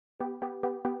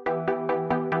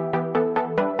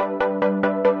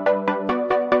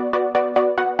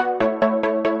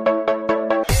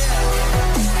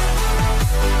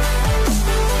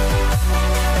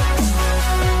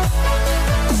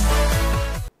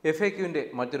FAQന്റെ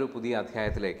മറ്റൊരു പുതിയ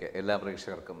അധ്യായത്തിലേക്ക് എല്ലാ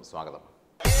പ്രേക്ഷകർക്കും സ്വാഗതം.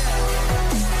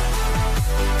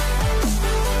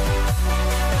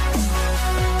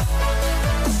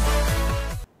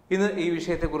 ഇന്ന് ഈ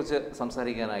വിഷയത്തെക്കുറിച്ച്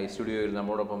സംസാരിക്കാനായി സ്റ്റുഡിയോയിൽ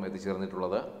നമ്മോടൊപ്പം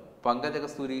എത്തിച്ചേർന്നിട്ടുള്ളത് പങ്കജ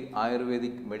കസ്തൂരി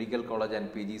ayurvedic medical college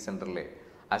and PG സെന്ററിലെ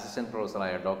assistant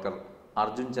പ്രൊഫസറായ doctor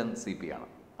Arjun Chand CP ആണ്.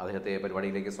 അദ്ദേഹത്തെ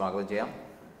പരിപാടിയിലേക്ക് സ്വാഗതം ചെയ്യാം.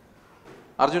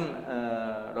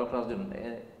 ഡോക്ടർ അർജുൻ,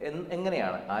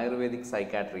 എങ്ങനെയാണ് ആയുർവേദിക്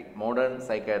സൈക്കാട്രി മോഡേൺ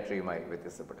സൈക്കാട്രിയുമായി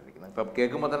വ്യത്യസ്തപ്പെട്ടിരിക്കുന്നത്? ഇപ്പം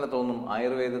കേൾക്കുമ്പോൾ തന്നെ തോന്നും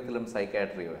ആയുർവേദത്തിലും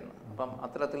സൈക്കാട്രിയോ എന്ന്. അപ്പം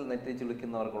അത്തരത്തിൽ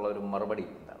നെറ്റിച്ചുളിക്കുന്നവർക്കുള്ള ഒരു മറുപടി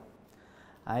എന്താണ്?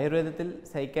 ആയുർവേദത്തിൽ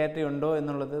സൈക്കാട്രി ഉണ്ടോ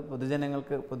എന്നുള്ളത്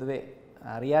പൊതുജനങ്ങൾക്ക് പൊതുവെ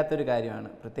അറിയാത്തൊരു കാര്യമാണ്.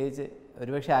 പ്രത്യേകിച്ച്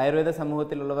ഒരുപക്ഷെ ആയുർവേദ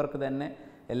സമൂഹത്തിലുള്ളവർക്ക് തന്നെ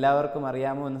എല്ലാവർക്കും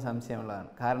അറിയാമോ എന്ന്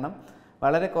സംശയമുള്ളതാണ്. കാരണം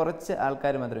വളരെ കുറച്ച്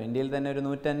ആൾക്കാർ മാത്രമേ, ഇന്ത്യയിൽ തന്നെ ഒരു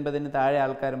 150-ന് താഴെ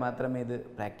ആൾക്കാർ മാത്രമേ ഇത്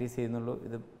പ്രാക്ടീസ് ചെയ്യുന്നുള്ളൂ,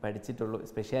 ഇത് പഠിച്ചിട്ടുള്ളൂ,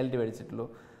 സ്പെഷ്യാലിറ്റി പഠിച്ചിട്ടുള്ളൂ.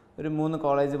 ഒരു 3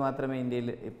 കോളേജ് മാത്രമേ ഇന്ത്യയിൽ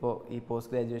ഇപ്പോൾ ഈ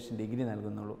പോസ്റ്റ് ഗ്രാജുവേഷൻ ഡിഗ്രി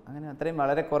നൽകുന്നുള്ളൂ. അങ്ങനെ അത്രയും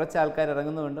വളരെ കുറച്ച് ആൾക്കാർ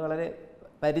ഇറങ്ങുന്നതുകൊണ്ട് വളരെ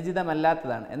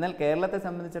പരിചിതമല്ലാത്തതാണ്. എന്നാൽ കേരളത്തെ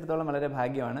സംബന്ധിച്ചിടത്തോളം വളരെ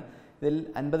ഭാഗ്യമാണ്. ഇതിൽ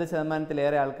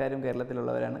 50%-ലേറെ ആൾക്കാരും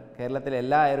കേരളത്തിലുള്ളവരാണ്. കേരളത്തിലെ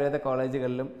എല്ലാ ആയുർവേദ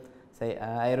കോളേജുകളിലും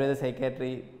ആയുർവേദ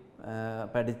സൈക്കാട്രി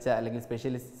പഠിച്ച അല്ലെങ്കിൽ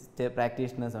സ്പെഷ്യലിസ്റ്റ്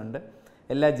പ്രാക്ടീഷണേഴ്സ് ഉണ്ട്.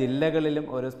 എല്ലാ ജില്ലകളിലും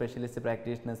ഓരോ സ്പെഷ്യലിസ്റ്റ്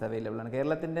പ്രാക്ടീഷണേഴ്സ് അവൈലബിൾ ആണ്.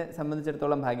 കേരളത്തിൻ്റെ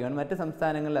സംബന്ധിച്ചിടത്തോളം ഭാഗ്യമാണ്. മറ്റ്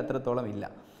സംസ്ഥാനങ്ങളിൽ അത്രത്തോളം ഇല്ല.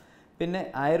 പിന്നെ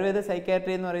ആയുർവേദ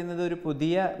സൈക്കാട്രി എന്ന് പറയുന്നത് ഒരു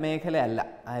പുതിയ മേഖലയല്ല.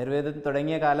 ആയുർവേദം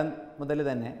തുടങ്ങിയ കാലം മുതൽ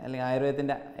തന്നെ, അല്ലെങ്കിൽ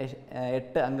ആയുർവേദത്തിൻ്റെ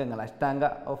 8 അംഗങ്ങൾ, അഷ്ടാംഗ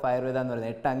ഓഫ് ആയുർവേദ എന്ന്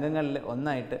പറയുന്നത് 8 അംഗങ്ങളിൽ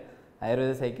ഒന്നായിട്ട്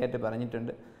ആയുർവേദ സൈക്കാട്രി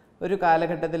പറഞ്ഞിട്ടുണ്ട്. ഒരു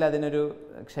കാലഘട്ടത്തിൽ അതിനൊരു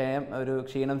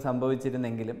ക്ഷീണം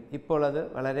സംഭവിച്ചിരുന്നെങ്കിലും ഇപ്പോൾ അത്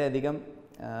വളരെയധികം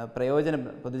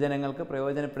പൊതുജനങ്ങൾക്ക്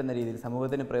പ്രയോജനപ്പെടുന്ന രീതിയിൽ,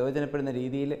 സമൂഹത്തിന് പ്രയോജനപ്പെടുന്ന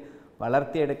രീതിയിൽ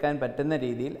വളർത്തിയെടുക്കാൻ പറ്റുന്ന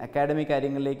രീതിയിൽ അക്കാഡമിക്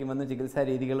കാര്യങ്ങളിലേക്കും വന്നു, ചികിത്സാ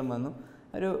രീതികളും വന്നു.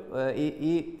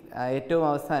 ഈ ഏറ്റവും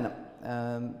അവസാനം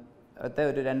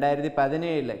ഒരു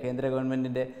 2017 കേന്ദ്ര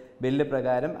ഗവൺമെൻറ്റിൻ്റെ ബില്ല്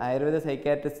പ്രകാരം ആയുർവേദ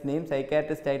സൈക്കാട്രിസ്റ്റിനെയും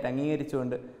സൈക്കാട്രിസ്റ്റായിട്ട്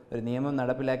അംഗീകരിച്ചുകൊണ്ട് ഒരു നിയമം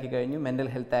നടപ്പിലാക്കി കഴിഞ്ഞു. മെൻ്റൽ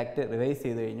ഹെൽത്ത് ആക്ട് റിവൈസ്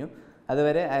ചെയ്ത് കഴിഞ്ഞു.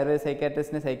 അതുവരെ ആയുർവേദ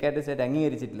സൈക്കാട്രിസ്റ്റിനെ സൈക്കാട്രിസ്റ്റായിട്ട്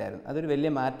അംഗീകരിച്ചിട്ടില്ലായിരുന്നു. അതൊരു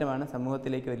വലിയ മാറ്റമാണ്,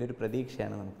 സമൂഹത്തിലേക്ക് വലിയൊരു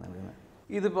പ്രതീക്ഷയാണ് നമുക്ക് നൽകുന്നത്.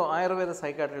 ഇതിപ്പോൾ ആയുർവേദ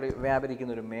സൈക്കാട്രിയുടെ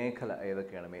വ്യാപരിക്കുന്ന ഒരു മേഖല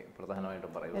ഏതൊക്കെയാണ് പ്രധാനമായിട്ടും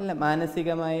പറയുന്നത്? അല്ല,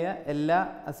 മാനസികമായ എല്ലാ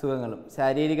അസുഖങ്ങളും,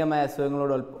 ശാരീരികമായ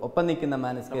അസുഖങ്ങളോട് ഒപ്പം നിൽക്കുന്ന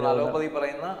മാനസിക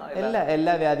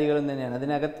എല്ലാ വ്യാധികളും തന്നെയാണ്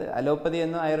അതിനകത്ത്. അലോപ്പതി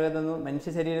എന്നോ ആയുർവേദമെന്നോ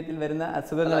മനുഷ്യ ശരീരത്തിൽ വരുന്ന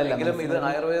അസുഖങ്ങളല്ല. ഇത്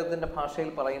ആയുർവേദത്തിന്റെ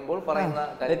ഭാഷയിൽ പറയുമ്പോൾ പറയുന്ന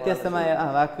വ്യത്യസ്തമായ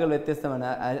വാക്കുകൾ വ്യത്യസ്തമാണ്.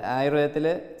 ആയുർവേദത്തിൽ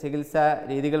ചികിത്സാ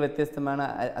രീതികൾ വ്യത്യസ്തമാണ്.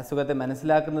 അസുഖത്തെ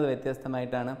മനസ്സിലാക്കുന്നത്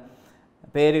വ്യത്യസ്തമായിട്ടാണ്.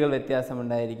 പേരുകൾ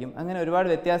വ്യത്യാസമുണ്ടായിരിക്കും. അങ്ങനെ ഒരുപാട്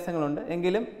വ്യത്യാസങ്ങളുണ്ട്.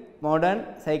 എങ്കിലും മോഡേൺ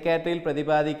സൈക്കാട്രിയിൽ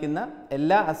പ്രതിപാദിക്കുന്ന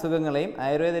എല്ലാ അസുഖങ്ങളെയും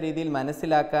ആയുർവേദ രീതിയിൽ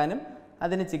മനസ്സിലാക്കാനും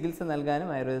അതിന് ചികിത്സ നൽകാനും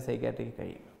ആയുർവേദ സൈക്കാട്രിക്ക്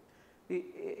കഴിയും.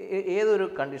 ഏതൊരു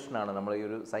കണ്ടീഷനാണ് നമ്മൾ ഈ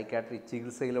ഒരു സൈക്കാട്രി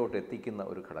ചികിത്സയിലോട്ട് എത്തിക്കുന്ന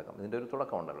ഒരു ഘടകം? ഇതിൻ്റെ ഒരു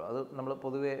തുടക്കമുണ്ടല്ലോ, അത് നമ്മൾ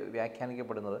പൊതുവെ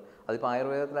വ്യാഖ്യാനിക്കപ്പെടുന്നത്, അതിപ്പോൾ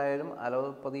ആയുർവേദത്തിലായാലും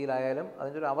അലോപ്പതിയിലായാലും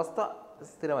അതിൻ്റെ ഒരു അവസ്ഥ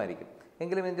സ്ഥിരമായിരിക്കും.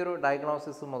 എങ്കിലും ഇതിൻ്റെ ഒരു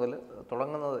ഡയഗ്നോസിസ് മുതൽ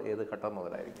തുടങ്ങുന്നത് ഏത് ഘട്ടം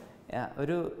മുതലായിരിക്കും?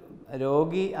 ഒരു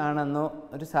രോഗി ആണെന്നോ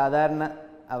ഒരു സാധാരണ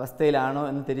അവസ്ഥയിലാണോ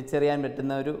എന്ന് തിരിച്ചറിയാൻ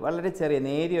പറ്റുന്ന ഒരു വളരെ ചെറിയ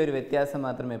നേരിയ ഒരു വ്യത്യാസം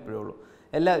മാത്രമേ എപ്പോഴും ഉള്ളൂ.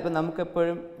 ഇപ്പം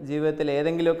നമുക്കെപ്പോഴും ജീവിതത്തിൽ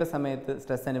ഏതെങ്കിലുമൊക്കെ സമയത്ത്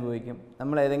സ്ട്രെസ് അനുഭവിക്കും.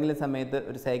 നമ്മൾ ഏതെങ്കിലും സമയത്ത്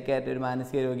ഒരു സൈക്കാട്രി, ഒരു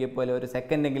മാനസിക രോഗിയെപ്പോലെ ഒരു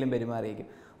സെക്കൻഡെങ്കിലും പെരുമാറിയിരിക്കും.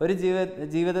 ഒരു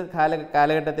ജീവിത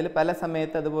കാലഘട്ടത്തിൽ പല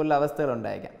സമയത്ത് അതുപോലുള്ള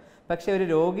അവസ്ഥകളുണ്ടായിരിക്കാം. പക്ഷേ ഒരു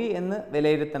രോഗി എന്ന്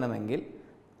വിലയിരുത്തണമെങ്കിൽ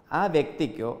ആ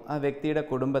വ്യക്തിക്കോ ആ വ്യക്തിയുടെ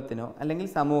കുടുംബത്തിനോ അല്ലെങ്കിൽ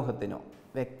സമൂഹത്തിനോ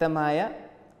വ്യക്തമായ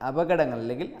അപകടങ്ങൾ,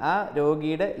 അല്ലെങ്കിൽ ആ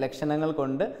രോഗിയുടെ ലക്ഷണങ്ങൾ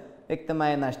കൊണ്ട്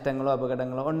വ്യക്തമായ നഷ്ടങ്ങളോ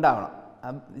അപകടങ്ങളോ ഉണ്ടാവണം.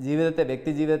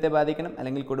 വ്യക്തി ജീവിതത്തെ ബാധിക്കണം,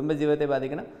 അല്ലെങ്കിൽ കുടുംബജീവിതത്തെ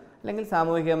ബാധിക്കണം, അല്ലെങ്കിൽ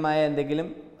സാമൂഹികമായ എന്തെങ്കിലും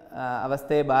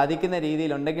അവസ്ഥയെ ബാധിക്കുന്ന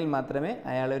രീതിയിലുണ്ടെങ്കിൽ മാത്രമേ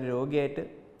അയാളൊരു രോഗിയായിട്ട്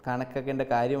കണക്കാക്കേണ്ട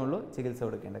കാര്യമുള്ളൂ, ചികിത്സ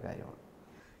കൊടുക്കേണ്ട കാര്യമുള്ളൂ.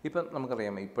 ഇപ്പം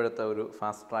നമുക്കറിയാം, ഇപ്പോഴത്തെ ഒരു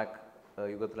ഫാസ്റ്റ് ട്രാക്ക്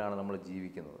യുഗത്തിലാണ് നമ്മൾ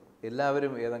ജീവിക്കുന്നത്.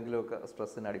 എല്ലാവരും ഏതെങ്കിലുമൊക്കെ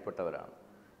സ്ട്രെസ്സിന് അടിപ്പെട്ടവരാണ്.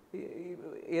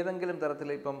 ഏതെങ്കിലും തരത്തിൽ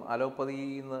ഇപ്പം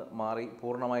അലോപ്പതിയിൽ നിന്ന് മാറി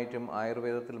പൂർണ്ണമായിട്ടും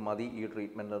ആയുർവേദത്തിൽ മതി ഈ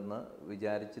ട്രീറ്റ്മെൻ്റ് എന്ന്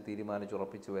വിചാരിച്ച്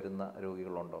തീരുമാനിച്ചുറപ്പിച്ച് വരുന്ന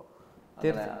രോഗികളുണ്ടോ?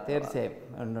 തീർച്ചയായും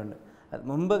ഉണ്ട്.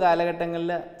 മുമ്പ്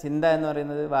കാലഘട്ടങ്ങളിൽ ചിന്ത എന്ന്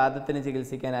പറയുന്നത് വാദത്തിന്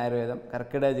ചികിത്സിക്കാൻ ആയുർവേദം,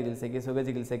 കർക്കിടക ചികിത്സയ്ക്ക്,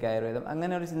 സുഖചികിത്സയ്ക്ക് ആയുർവേദം,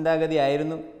 അങ്ങനെ ഒരു ചിന്താഗതി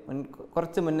ആയിരുന്നു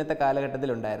കുറച്ച് മുന്നത്തെ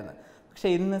കാലഘട്ടത്തിലുണ്ടായിരുന്നത്.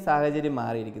 പക്ഷേ ഇന്ന് സാഹചര്യം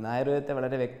മാറിയിരിക്കുന്നു. ആയുർവേദത്തെ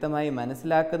വളരെ വ്യക്തമായി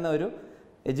മനസ്സിലാക്കുന്ന ഒരു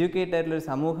എഡ്യൂക്കേറ്റഡ് ആയിട്ടുള്ളൊരു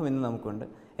സമൂഹം ഇന്ന് നമുക്കുണ്ട്.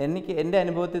 എൻ്റെ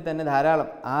അനുഭവത്തിൽ തന്നെ ധാരാളം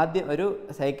ഒരു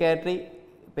സൈക്കാട്രി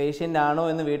പേഷ്യൻ്റ് ആണോ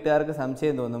എന്ന് വീട്ടുകാർക്ക്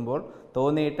സംശയം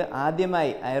തോന്നിയിട്ട്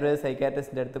ആദ്യമായി ആയുർവേദ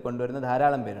സൈക്കാട്രിസ്റ്റിൻ്റെ അടുത്ത് കൊണ്ടുവരുന്ന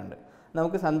ധാരാളം പേരുണ്ട്.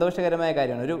 നമുക്ക് സന്തോഷകരമായ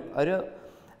കാര്യമാണ്. ഒരു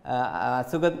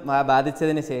അസുഖം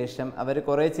ബാധിച്ചതിന് ശേഷം അവർ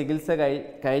കുറേ ചികിത്സ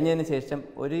കഴിഞ്ഞതിന് ശേഷം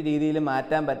ഒരു രീതിയിൽ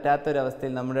മാറ്റാൻ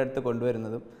പറ്റാത്തൊരവസ്ഥയിൽ നമ്മുടെ അടുത്ത്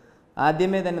കൊണ്ടുവരുന്നതും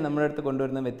ആദ്യമേ തന്നെ നമ്മുടെ അടുത്ത്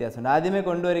കൊണ്ടുവരുന്ന വ്യത്യാസമുണ്ട്. ആദ്യമേ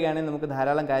കൊണ്ടുവരികയാണെങ്കിൽ നമുക്ക്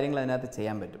ധാരാളം കാര്യങ്ങൾ അതിനകത്ത്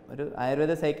ചെയ്യാൻ പറ്റും. ഒരു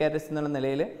ആയുർവേദ സൈക്കാട്രിസ്റ്റ് എന്നുള്ള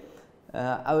നിലയിൽ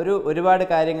ഒരുപാട്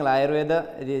കാര്യങ്ങൾ ആയുർവേദ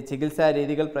ചികിത്സാ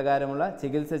രീതികൾ പ്രകാരമുള്ള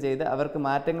ചികിത്സ ചെയ്ത് അവർക്ക്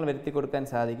മാറ്റങ്ങൾ വരുത്തി കൊടുക്കാൻ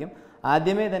സാധിക്കും.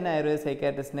 ആദ്യമേ തന്നെ ആയുർവേദ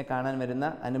സൈക്കാട്രിസ്റ്റിനെ കാണാൻ വരുന്ന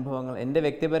അനുഭവങ്ങൾ എൻ്റെ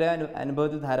വ്യക്തിപരമായ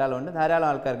അനുഭവത്തിൽ ധാരാളമുണ്ട്. ധാരാളം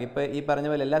ആൾക്കാർക്ക് ഇപ്പോൾ ഈ പറഞ്ഞ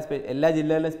പോലെ എല്ലാ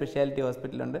ജില്ലകളിലും സ്പെഷ്യാലിറ്റി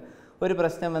ഹോസ്പിറ്റലുണ്ട്. ഒരു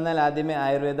പ്രശ്നം വന്നാൽ ആദ്യമേ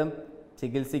ആയുർവേദം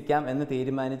ചികിത്സിക്കാം എന്ന്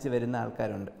തീരുമാനിച്ച് വരുന്ന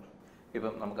ആൾക്കാരുണ്ട്.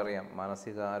 ഇപ്പം നമുക്കറിയാം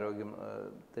മാനസികാരോഗ്യം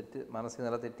മാനസിക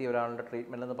നില തെറ്റിയ ഒരാളുടെ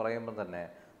ട്രീറ്റ്മെൻറ്റ് എന്ന് പറയുമ്പോൾ തന്നെ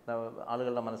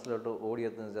ആളുകളുടെ മനസ്സിലോട്ട്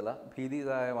ഓടിയെത്തുന്ന ചില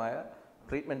ഭീതിദായകമായ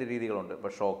ട്രീറ്റ്മെൻറ്റ് രീതികളുണ്ട്.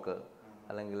 ഇപ്പോൾ ഷോക്ക്,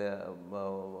 അല്ലെങ്കിൽ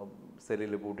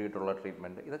സെല്ലിൽ പൂട്ടിയിട്ടുള്ള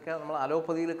ട്രീറ്റ്മെൻറ്റ്, ഇതൊക്കെ നമ്മൾ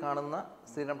അലോപ്പതിയിൽ കാണുന്ന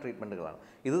സ്ഥിരം ട്രീറ്റ്മെൻറ്റുകളാണ്.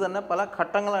 ഇത് തന്നെ പല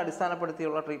ഘട്ടങ്ങളെ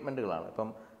അടിസ്ഥാനപ്പെടുത്തിയുള്ള ട്രീറ്റ്മെൻറ്റുകളാണ്.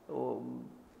 ഇപ്പം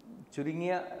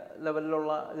ചുരുങ്ങിയ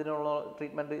ലെവലിലുള്ള ഇതിനുള്ള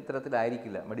ട്രീറ്റ്മെൻറ്റ്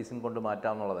ഇത്തരത്തിലായിരിക്കില്ല, മെഡിസിൻ കൊണ്ട്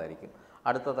മാറ്റാമെന്നുള്ളതായിരിക്കും.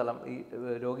 അടുത്ത തലം ഈ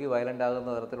രോഗി വയലൻ്റ്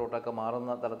ആകുന്ന തരത്തിലോട്ടൊക്കെ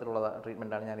മാറുന്ന തരത്തിലുള്ള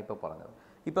ട്രീറ്റ്മെൻറ്റാണ് ഞാനിപ്പോൾ പറഞ്ഞത്.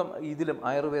 ഇപ്പം ഇതിലും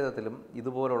ആയുർവേദത്തിലും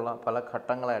ഇതുപോലുള്ള പല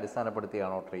ഘട്ടങ്ങളെ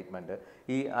അടിസ്ഥാനപ്പെടുത്തിയാണോ ട്രീറ്റ്മെൻറ്റ്?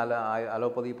 ഈ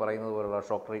അലോപ്പതി പറയുന്നത് പോലുള്ള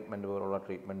ഷോക്ക് ട്രീറ്റ്മെൻറ്റ് പോലുള്ള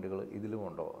ട്രീറ്റ്മെൻറ്റുകൾ ഇതിലും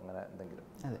ഉണ്ടോ അങ്ങനെ എന്തെങ്കിലും?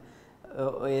 അതെ,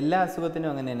 എല്ലാ അസുഖത്തിനും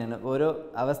അങ്ങനെ തന്നെയാണ്. ഓരോ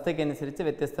അവസ്ഥയ്ക്കനുസരിച്ച്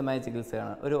വ്യത്യസ്തമായ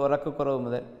ചികിത്സയാണ്. ഒരു ഉറക്കക്കുറവ്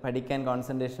മുതൽ പഠിക്കാൻ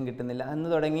കോൺസെൻട്രേഷൻ കിട്ടുന്നില്ല എന്ന്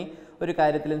തുടങ്ങി ഒരു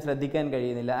കാര്യത്തിലും ശ്രദ്ധിക്കാൻ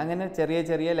കഴിയുന്നില്ല, അങ്ങനെ ചെറിയ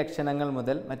ചെറിയ ലക്ഷണങ്ങൾ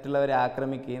മുതൽ മറ്റുള്ളവരെ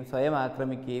ആക്രമിക്കുകയും സ്വയം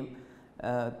ആക്രമിക്കുകയും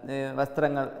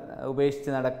വസ്ത്രങ്ങൾ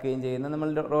ഉപേക്ഷിച്ച് നടക്കുകയും ചെയ്യുന്ന നമ്മൾ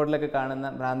റോഡിലൊക്കെ കാണുന്ന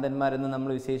ഭ്രാന്തന്മാരെന്ന്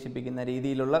നമ്മൾ വിശേഷിപ്പിക്കുന്ന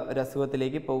രീതിയിലുള്ള ഒരു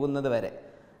അസുഖത്തിലേക്ക് പോകുന്നത് വരെ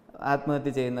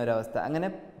ആത്മഹത്യ ചെയ്യുന്ന ഒരവസ്ഥ, അങ്ങനെ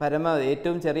പരമാവധി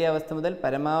ഏറ്റവും ചെറിയ അവസ്ഥ മുതൽ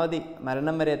പരമാവധി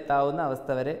മരണം വരെ എത്താവുന്ന അവസ്ഥ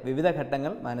വരെ വിവിധ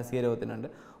ഘട്ടങ്ങൾ മാനസിക രോഗത്തിനുണ്ട്.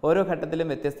 ഓരോ ഘട്ടത്തിലും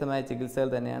വ്യത്യസ്തമായ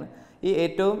ചികിത്സകൾ തന്നെയാണ്. ഈ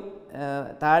ഏറ്റവും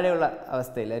താഴെയുള്ള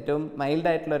അവസ്ഥയിൽ, ഏറ്റവും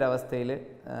മൈൽഡായിട്ടുള്ള ഒരു അവസ്ഥയിൽ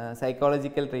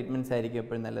സൈക്കോളജിക്കൽ ട്രീറ്റ്മെൻറ്റ്സ് ആയിരിക്കും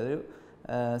എപ്പോഴും നല്ലത്.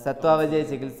 സത്വാവജയ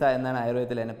ചികിത്സ എന്നാണ്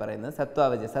ആയുർവേദത്തിൽ തന്നെ പറയുന്നത്.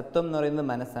 സത്വാവജയം, സത്വം എന്ന് പറയുന്നത്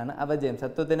മനസ്സാണ്, അവജയം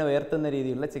സത്വത്തിനെ ഉയർത്തുന്ന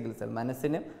രീതിയിലുള്ള ചികിത്സകൾ,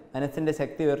 മനസ്സിൻ്റെ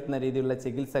ശക്തി ഉയർത്തുന്ന രീതിയിലുള്ള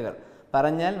ചികിത്സകൾ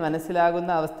പറഞ്ഞാൽ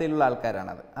മനസ്സിലാകുന്ന അവസ്ഥയിലുള്ള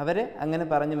ആൾക്കാരാണത്. അവരെ അങ്ങനെ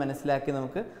പറഞ്ഞ് മനസ്സിലാക്കി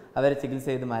നമുക്ക് അവരെ ചികിത്സ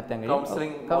ചെയ്ത് മാറ്റാൻ കഴിയും.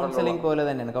 കൗൺസിലിംഗ് പോലെ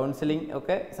തന്നെയാണ്. കൗൺസിലിംഗ്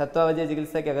ഒക്കെ സത്വാവജയ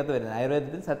ചികിത്സയ്ക്ക് അകത്ത് വരുന്നത്.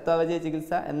 ആയുർവേദത്തിൽ സത്വാവജയ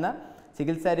ചികിത്സ എന്ന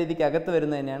ചികിത്സാ രീതിക്ക് അകത്ത്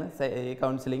വരുന്നത് തന്നെയാണ് ഈ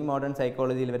കൗൺസിലിംഗ്. മോഡേൺ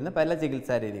സൈക്കോളജിയിൽ വരുന്ന പല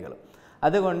ചികിത്സാ രീതികളും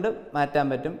അതുകൊണ്ട് മാറ്റാൻ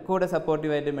പറ്റും. കൂടെ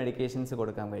സപ്പോർട്ടീവായിട്ട് മെഡിക്കേഷൻസ്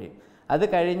കൊടുക്കാൻ കഴിയും. അത്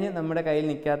കഴിഞ്ഞ് നമ്മുടെ കയ്യിൽ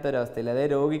നിൽക്കാത്തൊരവസ്ഥയിൽ,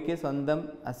 അതായത് രോഗിക്ക് സ്വന്തം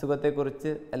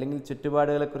അസുഖത്തെക്കുറിച്ച് അല്ലെങ്കിൽ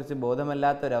ചുറ്റുപാടുകളെക്കുറിച്ച്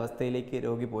ബോധമല്ലാത്തൊരവസ്ഥയിലേക്ക്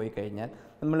രോഗി പോയി കഴിഞ്ഞാൽ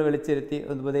നമ്മൾ വിളിച്ചിരുത്തി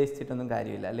ഉപദേശിച്ചിട്ടൊന്നും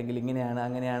കാര്യമില്ല, അല്ലെങ്കിൽ ഇങ്ങനെയാണ്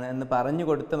അങ്ങനെയാണ് എന്ന് പറഞ്ഞു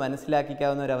കൊടുത്ത്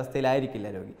മനസ്സിലാക്കിക്കാവുന്ന ഒരവസ്ഥയിലായിരിക്കില്ല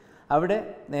രോഗി. അവിടെ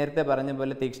നേരത്തെ പറഞ്ഞ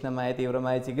പോലെ തീക്ഷ്ണമായ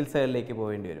തീവ്രമായ ചികിത്സകളിലേക്ക്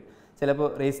പോകേണ്ടി വരും. ചിലപ്പോൾ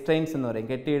റീസ്ട്രെയിൻസ് എന്ന് പറയും,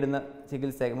 കെട്ടിയിടുന്ന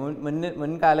ചികിത്സ.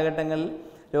 മുൻ കാലഘട്ടങ്ങളിൽ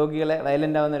രോഗികളെ,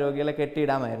 വയലൻ്റ് ആവുന്ന രോഗികളെ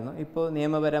കെട്ടിയിടാമായിരുന്നു. ഇപ്പോൾ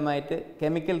നിയമപരമായിട്ട്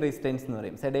കെമിക്കൽ റീസ്ട്രെയിൻസ് എന്ന്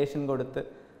പറയും, സെഡേഷൻ കൊടുത്ത്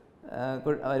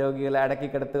രോഗികളെ അടക്കി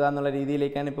കിടത്തുക എന്നുള്ള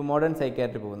രീതിയിലേക്കാണ് ഇപ്പോൾ മോഡേൺ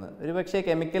സൈക്യാട്രി പോകുന്നത്. ഒരുപക്ഷെ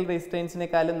കെമിക്കൽ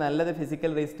റീസ്ട്രെയിൻസിനേക്കാളും നല്ലത്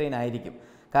ഫിസിക്കൽ റീസ്ട്രെയിൻ ആയിരിക്കും.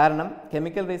 കാരണം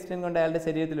കെമിക്കൽ റീസ്ട്രെയിൻ കൊണ്ട് അയാളുടെ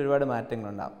ശരീരത്തിൽ ഒരുപാട്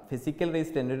മാറ്റങ്ങളുണ്ടാകും. ഫിസിക്കൽ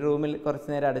റീസ്ട്രെയിൻ, ഒരു റൂമിൽ കുറച്ച്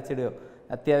നേരം അടച്ചിടുകയോ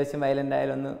അത്യാവശ്യം വയലൻ്റ്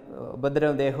ആയാലും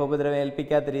ഒന്ന് ദേഹോപദ്രവം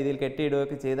ഏൽപ്പിക്കാത്ത രീതിയിൽ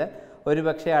കെട്ടിയിടുകയൊക്കെ ചെയ്താൽ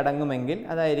ഒരുപക്ഷെ അടങ്ങുമെങ്കിൽ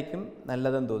അതായിരിക്കും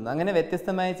നല്ലതെന്ന് തോന്നുന്നു. അങ്ങനെ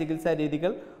വ്യത്യസ്തമായ ചികിത്സാ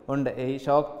രീതികൾ ഉണ്ട്. ഈ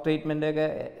ഷോക്ക് ട്രീറ്റ്മെൻറ്റൊക്കെ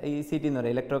ECT എന്ന്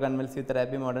പറയും, ഇലക്ട്രോ കൺവൾസീവ്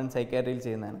തെറാപ്പി, മോഡേൺ സൈക്യാട്രിയിൽ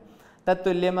ചെയ്യുന്നതാണ്.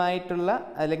 തത്തുല്യമായിട്ടുള്ള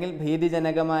അല്ലെങ്കിൽ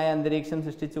ഭീതിജനകമായ അന്തരീക്ഷം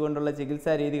സൃഷ്ടിച്ചുകൊണ്ടുള്ള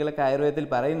ചികിത്സാ രീതികളൊക്കെ ആയുർവേദത്തിൽ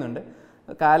പറയുന്നുണ്ട്.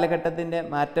 കാലഘട്ടത്തിൻ്റെ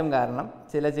മാറ്റം കാരണം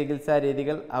ചില ചികിത്സാ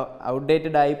രീതികൾ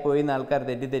ഔട്ട്ഡേറ്റഡ് ആയിപ്പോയി എന്ന് ആൾക്കാർ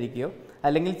തെറ്റിദ്ധരിക്കുകയോ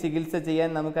അല്ലെങ്കിൽ ചികിത്സ ചെയ്യാൻ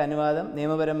നമുക്ക്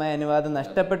നിയമപരമായ അനുവാദം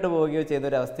നഷ്ടപ്പെട്ടു പോവുകയോ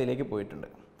ചെയ്തൊരവസ്ഥയിലേക്ക് പോയിട്ടുണ്ട്.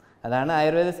 അതാണ്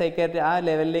ആയുർവേദ സൈക്യാട്രി ആ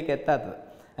ലെവലിലേക്ക് എത്താത്തത്.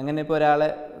 അങ്ങനെ ഇപ്പോൾ ഒരാളെ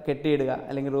കെട്ടിയിടുക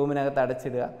അല്ലെങ്കിൽ റൂമിനകത്ത്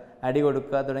അടച്ചിടുക, അടി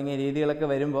കൊടുക്കുക തുടങ്ങിയ രീതികളൊക്കെ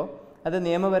വരുമ്പോൾ അത്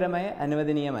നിയമപരമായി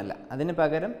അനുവദനീയമല്ല. അതിന്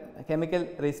പകരം കെമിക്കൽ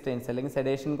റീസ്ട്രെയിൻസ് അല്ലെങ്കിൽ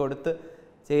സെഡേഷൻ കൊടുത്ത്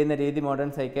ചെയ്യുന്ന രീതി മോഡേൺ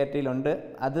സൈക്യാട്രിയിലുണ്ട്.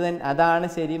 അതാണ്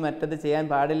ശരി, മറ്റത് ചെയ്യാൻ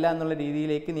പാടില്ല എന്നുള്ള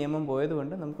രീതിയിലേക്ക് നിയമം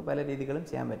പോയതുകൊണ്ട് നമുക്ക് പല രീതികളും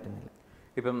ചെയ്യാൻ പറ്റുന്നില്ല.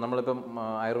 ഇപ്പം നമ്മളിപ്പം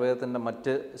ആയുർവേദത്തിൻ്റെ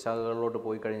മറ്റ് ശാഖകളിലോട്ട്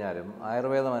പോയി കഴിഞ്ഞാലും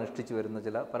ആയുർവേദം അനുഷ്ഠിച്ച് വരുന്ന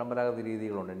ചില പരമ്പരാഗത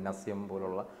രീതികളുണ്ട്, നസ്യം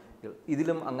പോലുള്ള.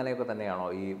 ഇതിലും അങ്ങനെയൊക്കെ തന്നെയാണോ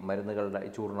ഈ മരുന്നുകളുടെ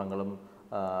ചൂർണങ്ങളും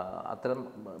അത്തരം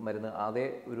മരുന്ന് അതേ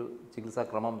ഒരു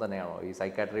ചികിത്സാക്രമം തന്നെയാണോ ഈ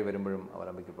സൈക്കാട്രി വരുമ്പോഴും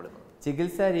അവലംബിക്കപ്പെടുന്നത്?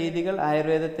 ചികിത്സാ രീതികൾ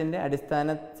ആയുർവേദത്തിൻ്റെ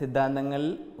അടിസ്ഥാന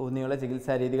സിദ്ധാന്തങ്ങളിൽ ഊന്നിയുള്ള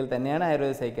ചികിത്സാ രീതികൾ തന്നെയാണ്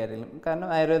ആയുർവേദ സൈക്കാട്രിയിലും.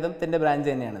 കാരണം ആയുർവേദത്തിൻ്റെ ബ്രാഞ്ച്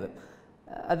തന്നെയാണത്.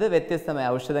 അത് വ്യത്യസ്തമായ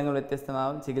ഔഷധങ്ങൾ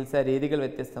വ്യത്യസ്തമാവും, ചികിത്സാ രീതികൾ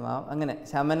വ്യത്യസ്തമാവും. അങ്ങനെ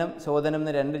ശമനം, ശോധനം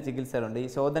എന്ന് 2 ചികിത്സകളുണ്ട്. ഈ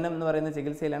ശോധനം എന്ന് പറയുന്ന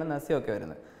ചികിത്സയിലാണ് നസ്യമൊക്കെ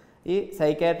വരുന്നത്. ഈ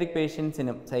സൈക്കാട്രിക്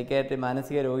പേഷ്യൻസിനും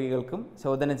മാനസിക രോഗികൾക്കും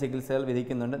ശോധന ചികിത്സകൾ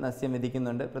വിധിക്കുന്നുണ്ട്, നസ്യം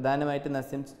വിധിക്കുന്നുണ്ട്. പ്രധാനമായിട്ട്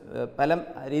നസ്യം പല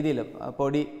രീതിയിലും,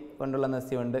 പൊടി കൊണ്ടുള്ള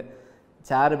നസ്യമുണ്ട്,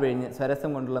 ചാറ് പിഴിഞ്ഞ് സ്വരസം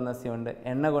കൊണ്ടുള്ള നസ്യമുണ്ട്,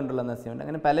 എണ്ണ കൊണ്ടുള്ള നസ്യമുണ്ട്.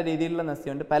 അങ്ങനെ പല രീതിയിലുള്ള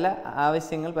നസ്യമുണ്ട്. പല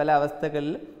ആവശ്യങ്ങൾ പല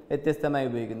അവസ്ഥകളിൽ വ്യത്യസ്തമായി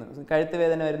ഉപയോഗിക്കുന്നു. കഴുത്ത്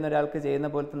വേദന വരുന്ന ഒരാൾക്ക് ചെയ്യുന്ന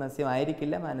പോലത്തെ നസ്യം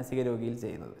ആയിരിക്കില്ല മാനസിക രോഗിയിൽ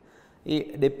ചെയ്യുന്നത്. ഈ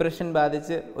ഡിപ്രഷൻ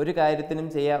ബാധിച്ച് ഒരു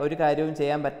കാര്യവും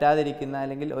ചെയ്യാൻ പറ്റാതിരിക്കുന്ന,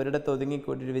 അല്ലെങ്കിൽ ഒരിടത്ത്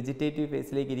ഒതുങ്ങിക്കൂട്ടി ഒരു വെജിറ്റേറ്റീവ്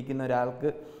ഫേസിലേക്ക് ഇരിക്കുന്ന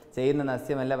ഒരാൾക്ക് ചെയ്യുന്ന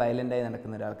നസ്യമല്ല വയലൻ്റായി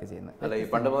നടക്കുന്ന ഒരാൾക്ക് ചെയ്യുന്നത്. അല്ല, ഈ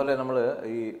പണ്ട് പോലെ നമ്മൾ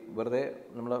ഈ വെറുതെ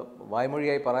നമ്മൾ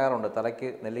വായ്മൊഴിയായി പറയാറുണ്ട്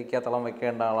തലയ്ക്ക് നെല്ലിക്ക തളം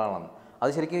വെക്കേണ്ട ആളാണെന്ന്.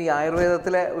 അത് ശരിക്കും ഈ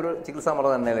ആയുർവേദത്തിലെ ഒരു ചികിത്സാ മുറ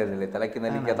തന്നെയല്ലേ തലയ്ക്ക്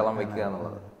നെല്ലിക്ക തളം വെക്കുക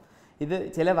എന്നുള്ളത്? ഇത്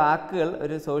ചില വാക്കുകൾ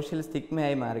ഒരു സോഷ്യൽ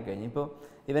സ്റ്റിഗ്മയായി മാറിക്കഴിഞ്ഞു. ഇപ്പോൾ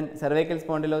ഇവൻ സെർവൈക്കൽ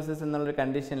സ്പോണ്ടിലോസിസ് എന്നുള്ളൊരു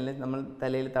കണ്ടീഷനിൽ നമ്മൾ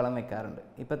തലയിൽ തളം വെക്കാറുണ്ട്.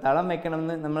 ഇപ്പോൾ തളം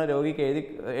വെക്കണമെന്ന് നമ്മൾ രോഗിക്ക്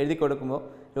എഴുതി കൊടുക്കുമ്പോൾ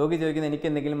രോഗി ചോദിക്കുന്നത് എനിക്ക്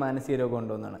എന്തെങ്കിലും മാനസിക രോഗം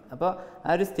ഉണ്ടോ എന്നാണ്. അപ്പോൾ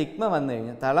ആ ഒരു സ്റ്റിഗ്മ വന്നു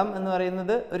കഴിഞ്ഞു. തളം എന്ന്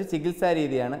പറയുന്നത് ഒരു ചികിത്സാ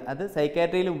രീതിയാണ്. അത്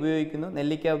സൈക്കാട്രിയിൽ ഉപയോഗിക്കുന്നു.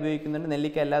 നെല്ലിക്ക ഉപയോഗിക്കുന്നുണ്ട്,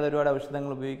 നെല്ലിക്ക അല്ലാതെ ഒരുപാട്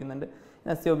ഔഷധങ്ങൾ ഉപയോഗിക്കുന്നുണ്ട്,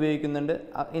 നസ്യം ഉപയോഗിക്കുന്നുണ്ട്,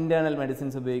 ഇൻറ്റേർണൽ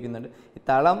മെഡിസിൻസ് ഉപയോഗിക്കുന്നുണ്ട്. ഈ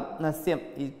തളം നസ്യം,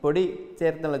 ഈ പൊടി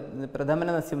ചേർത്തുള്ള പ്രഥമന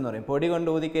നസ്യം എന്ന് പറയും, പൊടി കൊണ്ട്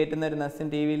ഊതി കയറ്റുന്ന ഒരു നസ്യം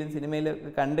ടി വിയിലും സിനിമയിലും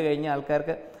കണ്ടു കഴിഞ്ഞാൽ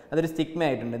ആൾക്കാർക്ക് അതൊരു സ്റ്റിഗ്മ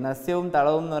ആയിട്ടുണ്ട്. നസ്യവും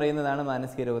തളവും എന്ന് പറയുന്നതാണ്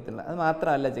മാനസിക രോഗത്തിലുള്ള. അത്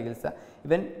മാത്രമല്ല ചികിത്സ,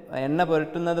 ഇവൻ എണ്ണ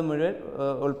പുരട്ടുന്നത് മുഴുവൻ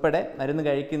ഉൾപ്പെടെ മരുന്ന്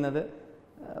കഴിക്കുന്നത്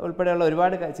ഉൾപ്പെടെയുള്ള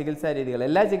ഒരുപാട് ചികിത്സാ രീതികൾ,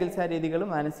 എല്ലാ ചികിത്സാ രീതികളും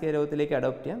മാനസിക രോഗത്തിലേക്ക്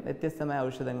അഡോപ്റ്റ് ചെയ്യാം വ്യത്യസ്തമായ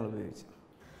ഔഷധങ്ങൾ ഉപയോഗിച്ച്.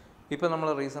 ഇപ്പോൾ നമ്മൾ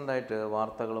റീസെൻ്റായിട്ട്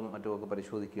വാർത്തകളും മറ്റുമൊക്കെ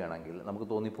പരിശോധിക്കുകയാണെങ്കിൽ നമുക്ക്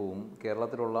തോന്നിപ്പോവും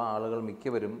കേരളത്തിലുള്ള ആളുകൾ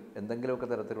മിക്കവരും എന്തെങ്കിലുമൊക്കെ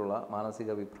തരത്തിലുള്ള മാനസിക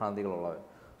വിഭ്രാന്തികളുള്ളവർ.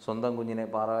 സ്വന്തം കുഞ്ഞിനെ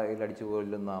പാറയിൽ അടിച്ചു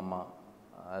കൊല്ലുന്ന അമ്മ,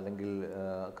 അല്ലെങ്കിൽ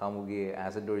കാമുകിയെ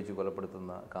ആസിഡ് ഒഴിച്ച്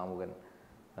കൊലപ്പെടുത്തുന്ന കാമുകൻ,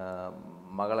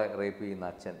 മകളെ റേപ്പ്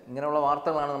ചെയ്യുന്ന അച്ഛൻ, ഇങ്ങനെയുള്ള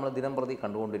വാർത്തകളാണ് നമ്മൾ ദിനം പ്രതി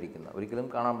കണ്ടുകൊണ്ടിരിക്കുന്നത്. ഒരിക്കലും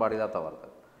കാണാൻ പാടില്ലാത്ത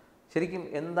വാർത്തകൾ. ശരിക്കും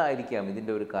എന്തായിരിക്കാം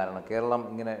ഇതിൻ്റെ ഒരു കാരണം? കേരളം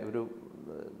ഇങ്ങനെ ഒരു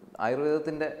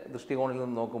ആയുർവേദത്തിൻ്റെ ദൃഷ്ടികോണിൽ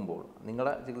നിന്ന് നോക്കുമ്പോൾ,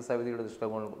 നിങ്ങളുടെ ചികിത്സാവിധിയുടെ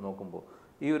ദൃഷ്ടികോണിൽ നോക്കുമ്പോൾ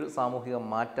ഈ ഒരു സാമൂഹിക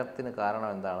മാറ്റത്തിന് കാരണം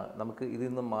എന്താണ്? നമുക്ക് ഇതിൽ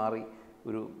നിന്നും മാറി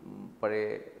ഒരു പഴയ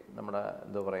നമ്മുടെ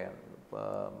എന്താ പറയുക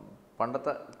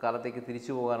പണ്ടത്തെ കാലത്തേക്ക്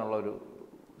തിരിച്ചു പോകാനുള്ള ഒരു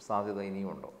സാധ്യത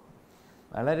ഇനിയുമുണ്ടോ?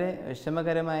 വളരെ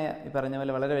വിഷമകരമായ, ഈ പറഞ്ഞ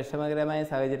പോലെ വളരെ വിഷമകരമായ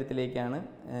സാഹചര്യത്തിലേക്കാണ്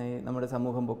നമ്മുടെ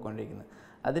സമൂഹം പോയിക്കൊണ്ടിരിക്കുന്നത്.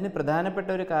 അതിന് പ്രധാനപ്പെട്ട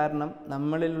ഒരു കാരണം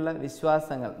നമ്മളിലുള്ള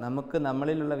വിശ്വാസങ്ങൾ,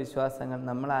 നമ്മളിലുള്ള വിശ്വാസങ്ങൾ,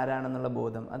 നമ്മൾ ആരാണെന്നുള്ള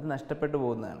ബോധം അത് നഷ്ടപ്പെട്ടു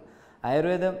പോകുന്നതാണ്.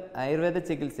 ആയുർവേദ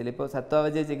ചികിത്സയിൽ ഇപ്പോൾ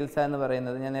സത്വാവജയ ചികിത്സ എന്ന്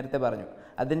പറയുന്നത് ഞാൻ നേരത്തെ പറഞ്ഞു,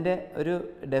 അതിൻ്റെ ഒരു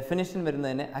ഡെഫിനിഷൻ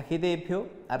വരുന്നതിന് അഹിതേഭ്യോ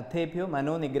അർത്ഥേഭ്യോ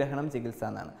മനോനിഗ്രഹണം ചികിത്സ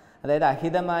എന്നാണ്. അതായത്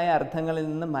അഹിതമായ അർത്ഥങ്ങളിൽ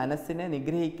നിന്ന് മനസ്സിനെ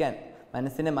നിഗ്രഹിക്കാൻ,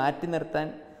 മനസ്സിനെ മാറ്റി നിർത്താൻ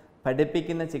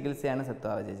പഠിപ്പിക്കുന്ന ചികിത്സയാണ്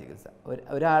സത്വാവജയ ചികിത്സ.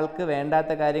 ഒരാൾക്ക്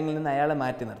വേണ്ടാത്ത കാര്യങ്ങളിൽ നിന്ന് അയാളെ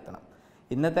മാറ്റി നിർത്തണം.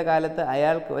 ഇന്നത്തെ കാലത്ത്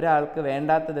ഒരാൾക്ക്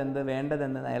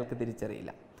വേണ്ടതെന്ന് അയാൾക്ക്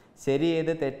തിരിച്ചറിയില്ല. ശരി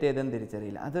ഏത് തെറ്റേതെന്ന്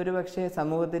തിരിച്ചറിയില്ല. അതൊരു പക്ഷേ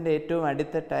സമൂഹത്തിൻ്റെ ഏറ്റവും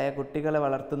അടിത്തട്ടായ കുട്ടികളെ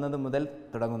വളർത്തുന്നത് മുതൽ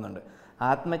തുടങ്ങുന്നുണ്ട്.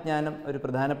 ആത്മജ്ഞാനം ഒരു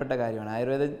പ്രധാനപ്പെട്ട കാര്യമാണ്.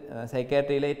 ആയുർവേദ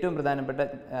സൈക്കാട്രിയിലെ ഏറ്റവും പ്രധാനപ്പെട്ട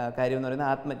കാര്യം എന്ന് പറയുന്നത്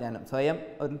ആത്മജ്ഞാനം, സ്വയം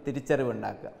ഒരു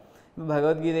തിരിച്ചറിവുണ്ടാക്കുക.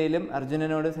 ഭഗവത്ഗീതയിലും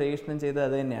അർജുനനോട് ശ്രീകൃഷ്ണൻ ചെയ്തത്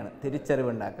അത് തന്നെയാണ്,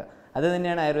 തിരിച്ചറിവുണ്ടാക്കുക. അത്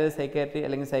തന്നെയാണ് ആയുർവേദ സൈക്കാട്രി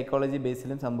അല്ലെങ്കിൽ സൈക്കോളജി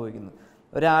ബേസിലും സംഭവിക്കുന്നത്.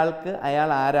 ഒരാൾക്ക് അയാൾ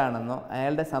ആരാണെന്നോ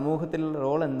അയാളുടെ സമൂഹത്തിലുള്ള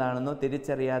റോൾ എന്താണെന്നോ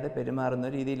തിരിച്ചറിയാതെ പെരുമാറുന്ന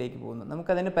രീതിയിലേക്ക് പോകുന്നു.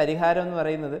 നമുക്കതിന് പരിഹാരം എന്ന്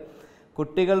പറയുന്നത്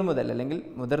കുട്ടികൾ മുതൽ, അല്ലെങ്കിൽ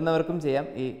മുതിർന്നവർക്കും ചെയ്യാം,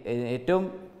 ഈ ഏറ്റവും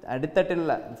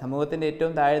അടിത്തട്ടിലുള്ള സമൂഹത്തിൻ്റെ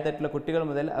ഏറ്റവും താഴെത്തട്ടിലുള്ള കുട്ടികൾ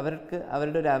മുതൽ അവർക്ക്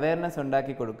അവരുടെ ഒരു അവയർനെസ്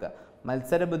ഉണ്ടാക്കി കൊടുക്കുക,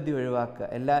 മത്സരബുദ്ധി ഒഴിവാക്കുക,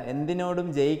 എന്തിനോടും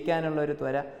ജയിക്കാനുള്ള ഒരു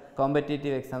ത്വര,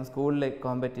 കോമ്പറ്റേറ്റീവ് എക്സാം, സ്കൂളിലെ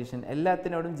കോമ്പറ്റീഷൻ,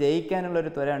 എല്ലാത്തിനോടും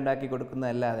ജയിക്കാനുള്ളൊരു ത്വര ഉണ്ടാക്കി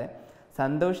കൊടുക്കുന്നതല്ലാതെ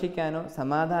സന്തോഷിക്കാനോ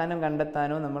സമാധാനം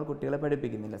കണ്ടെത്താനോ നമ്മൾ കുട്ടികളെ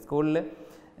പഠിപ്പിക്കുന്നില്ല. സ്കൂളിൽ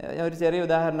ഒരു ചെറിയ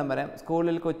ഉദാഹരണം പറയാം.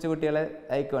 സ്കൂളിൽ കൊച്ചുകുട്ടികളെ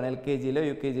അയക്കുവാണ്, LKGയിലോ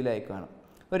UKGയിലോ അയക്കുവാണ്.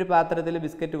 ഒരു പാത്രത്തിൽ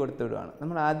ബിസ്ക്കറ്റ് കൊടുത്തു വിടുവാണ്.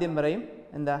 നമ്മൾ ആദ്യം പറയും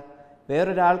എന്താ,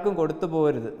 വേറൊരാൾക്കും കൊടുത്തു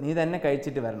പോകരുത്, നീ തന്നെ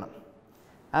കഴിച്ചിട്ട് വരണം.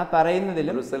 ആ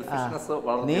പറയുന്നതിലും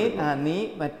നീ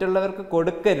മറ്റുള്ളവർക്ക്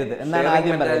കൊടുക്കരുത് എന്നാണ്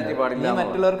ആദ്യം പറയുന്നത്. നീ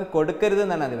മറ്റുള്ളവർക്ക് കൊടുക്കരുത്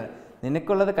എന്നാണ് ആദ്യം പറയുന്നത്.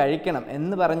 നിനക്കുള്ളത് കഴിക്കണം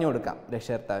എന്ന് പറഞ്ഞു കൊടുക്കാം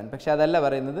രക്ഷകർത്താവിന്. പക്ഷെ അതല്ല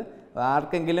പറയുന്നത്,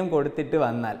 ആർക്കെങ്കിലും കൊടുത്തിട്ട്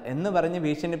വന്നാൽ എന്ന് പറഞ്ഞ്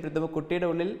ഭീഷണിപ്പെടുത്തുമ്പോൾ കുട്ടിയുടെ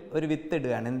ഉള്ളിൽ ഒരു വിത്ത്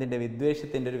ഇടുകയാണ്. എന്തിൻ്റെ?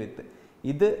 വിദ്വേഷത്തിൻ്റെ ഒരു വിത്ത്.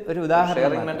 ഇത് ഒരു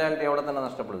ഉദാഹരണം.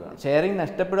 ഷെയറിങ്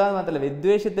നഷ്ടപ്പെടുക മാത്രമല്ല,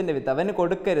 വിദ്വേഷത്തിൻ്റെ വിത്ത്. അവന്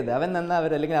കൊടുക്കരുത്, അവൻ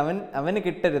നന്നാവരുത്, അല്ലെങ്കിൽ അവന്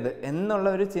കിട്ടരുത് എന്നുള്ള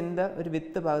ഒരു ചിന്ത, ഒരു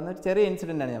വിത്ത് പാകുന്ന ഒരു ചെറിയ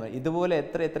ഇൻസിഡൻ്റാണ് ഞാൻ പറയുന്നത്. ഇതുപോലെ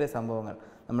എത്ര സംഭവങ്ങൾ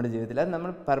നമ്മുടെ ജീവിതത്തിൽ, അത്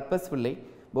നമ്മൾ പർപ്പസ്ഫുള്ളി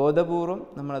ബോധപൂർവം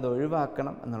നമ്മളത്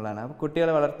ഒഴിവാക്കണം എന്നുള്ളതാണ്. അപ്പോൾ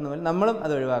കുട്ടികളെ വളർത്തുന്ന പോലെ നമ്മളും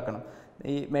അത് ഒഴിവാക്കണം.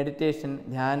 ഈ മെഡിറ്റേഷൻ,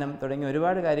 ധ്യാനം തുടങ്ങിയ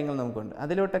ഒരുപാട് കാര്യങ്ങൾ നമുക്കുണ്ട്.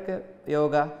 അതിലോട്ടൊക്കെ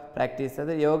യോഗ പ്രാക്ടീസ്,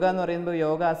 അത് യോഗ എന്ന് പറയുമ്പോൾ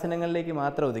യോഗാസനങ്ങളിലേക്ക്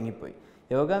മാത്രം ഒതുങ്ങിപ്പോയി.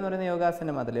 യോഗ എന്ന് പറയുന്നത്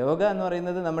യോഗാസനം മാത്രമല്ല. യോഗ എന്ന്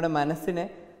പറയുന്നത് നമ്മുടെ മനസ്സിനെ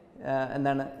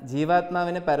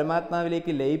ജീവാത്മാവിനെ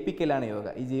പരമാത്മാവിലേക്ക് ലയിപ്പിക്കലാണ് യോഗ.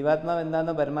 ഈ ജീവാത്മാവ്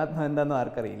എന്താണെന്നോ പരമാത്മാവ് എന്താണെന്നോ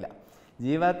ആർക്കറിയില്ല.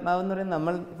 ജീവാത്മാവ് എന്ന്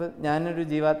പറയുന്നത് ഇപ്പോൾ ഞാനൊരു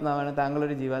ജീവാത്മാവാണ്,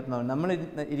 താങ്കളൊരു ജീവാത്മാവാണ്. നമ്മൾ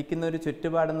ഇരിക്കുന്ന ഒരു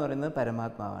ചുറ്റുപാടെന്ന് പറയുന്നത്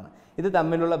പരമാത്മാവാണ്. ഇത്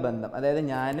തമ്മിലുള്ള ബന്ധം, അതായത്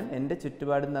ഞാനും എൻ്റെ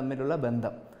ചുറ്റുപാടും തമ്മിലുള്ള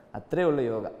ബന്ധം, അത്രയേ ഉള്ളൂ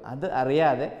യോഗ. അത്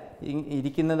അറിയാതെ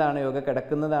ഇരിക്കുന്നതാണോ യോഗ,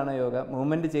 കിടക്കുന്നതാണോ യോഗ,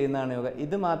 മൂവ്മെൻറ്റ് ചെയ്യുന്നതാണോ യോഗ,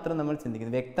 ഇത് മാത്രം നമ്മൾ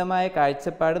ചിന്തിക്കുന്നത്. വ്യക്തമായ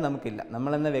കാഴ്ചപ്പാട് നമുക്കില്ല.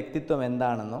 നമ്മളെന്ന വ്യക്തിത്വം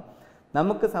എന്താണെന്നോ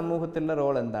നമുക്ക് സമൂഹത്തിലുള്ള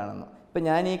റോൾ എന്താണെന്നോ. ഇപ്പം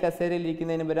ഞാൻ ഈ കസേരയിൽ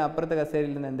ഇരിക്കുന്നതിന് പകരം അപ്പുറത്തെ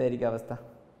കസേരയിൽ നിന്ന് എന്തായിരിക്കും അവസ്ഥ?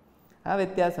 ആ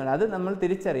വ്യത്യാസമാണ്. അത് നമ്മൾ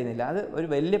തിരിച്ചറിയുന്നില്ല. അത് ഒരു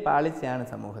വലിയ പാളിച്ചയാണ്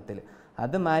സമൂഹത്തിൽ.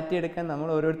 അത് മാറ്റിയെടുക്കാൻ നമ്മൾ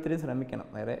ഓരോരുത്തരും ശ്രമിക്കണം.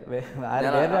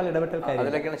 വേറൊരാൾ ഇടപെട്ട കാര്യം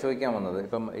അതിലേക്കാണ് ചോദിക്കാൻ വന്നത്.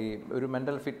 ഇപ്പം ഈ ഒരു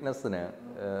മെൻ്റൽ ഫിറ്റ്നസ്സിന്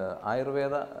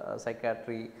ആയുർവേദ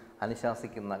സൈക്കാട്രി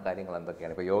അനുശാസിക്കുന്ന കാര്യങ്ങൾ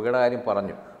എന്തൊക്കെയാണ്? ഇപ്പോൾ യോഗയുടെ കാര്യം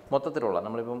പറഞ്ഞു, മൊത്തത്തിലുള്ള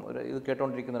നമ്മളിപ്പം ഇത്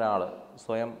കേട്ടുകൊണ്ടിരിക്കുന്ന ഒരാൾ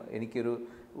സ്വയം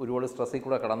ഒരുപാട് സ്ട്രെസ്സിൽ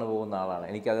കൂടെ കടന്നു പോകുന്ന ആളാണ്,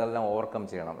 എനിക്കതെല്ലാം ഓവർകം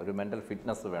ചെയ്യണം, ഒരു മെൻ്റൽ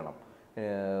ഫിറ്റ്നസ് വേണം,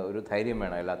 ഒരു ധൈര്യം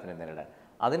വേണം എല്ലാത്തിനും നേരിടാൻ.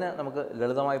 അതിന് നമുക്ക്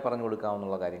ലളിതമായി പറഞ്ഞു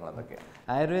കൊടുക്കാവുന്ന കാര്യങ്ങൾ എന്തൊക്കെയാണ്?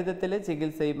 ആയുർവേദത്തിൽ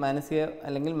ചികിത്സ മാനസിക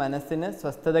അല്ലെങ്കിൽ മനസ്സിന്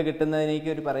സ്വസ്ഥത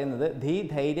കിട്ടുന്നതിനേക്ക് പറയുന്നത് ധീ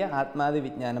ധൈര്യ ആത്മാദി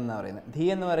വിജ്ഞാനം എന്ന് പറയുന്നത്. ധീ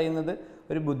എന്ന് പറയുന്നത്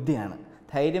ഒരു ബുദ്ധിയാണ്,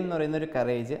 ധൈര്യം എന്ന് പറയുന്ന ഒരു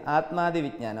കറേജ്, ആത്മാദി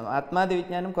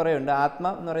വിജ്ഞാനം കുറേ ഉണ്ട്. ആത്മ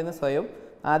എന്ന് പറയുന്നത് സ്വയം,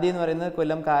 ആദി എന്ന് പറയുന്നത്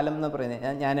കൊല്ലം, കാലം എന്ന്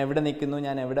പറയുന്നത് ഞാൻ എവിടെ നിൽക്കുന്നു,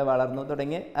 ഞാൻ എവിടെ വളർന്നു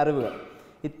തുടങ്ങിയ അറിവുകൾ.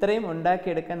 ഇത്രയും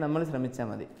ഉണ്ടാക്കിയെടുക്കാൻ നമ്മൾ ശ്രമിച്ചാൽ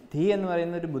മതി. ധീ എന്ന്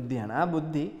പറയുന്ന ഒരു ബുദ്ധിയാണ്. ആ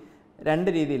ബുദ്ധി രണ്ട്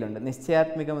രീതിയിലുണ്ട്,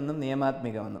 നിശ്ചയാത്മികമെന്നും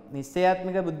നിയമാത്മികമെന്നും.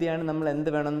 നിശ്ചയാത്മിക ബുദ്ധിയാണ് നമ്മൾ എന്ത്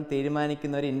വേണമെന്ന്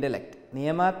തീരുമാനിക്കുന്ന ഒരു ഇൻ്റലക്റ്റ്.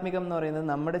 നിയമാത്മികം എന്ന് പറയുന്നത്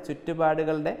നമ്മുടെ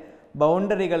ചുറ്റുപാടുകളുടെ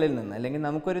ബൗണ്ടറികളിൽ നിന്ന്, അല്ലെങ്കിൽ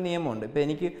നമുക്കൊരു നിയമമുണ്ട്. ഇപ്പോൾ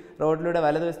എനിക്ക് റോഡിലൂടെ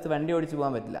വലതുവശത്ത് വണ്ടി ഓടിച്ചു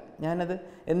പോകാൻ പറ്റില്ല, ഞാനത്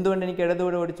എന്തുകൊണ്ട് എനിക്ക്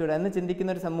ഇടതുകൂടെ ഓടിച്ചുകൂടാ എന്ന്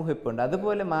ചിന്തിക്കുന്ന ഒരു സമൂഹം ഇപ്പോൾ ഉണ്ട്.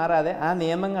 അതുപോലെ മാറാതെ ആ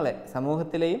നിയമങ്ങളെ,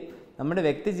 സമൂഹത്തിലെയും നമ്മുടെ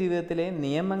വ്യക്തി ജീവിതത്തിലെയും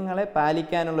നിയമങ്ങളെ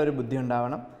പാലിക്കാനുള്ളൊരു ബുദ്ധി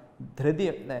ഉണ്ടാവണം.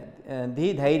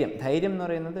 ധൈര്യം എന്ന്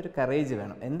പറയുന്നത് ഒരു കറേജ്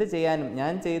വേണം. എന്ത് ചെയ്യാനും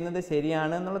ഞാൻ ചെയ്യുന്നത്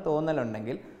ശരിയാണ് എന്നുള്ള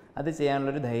തോന്നലുണ്ടെങ്കിൽ അത്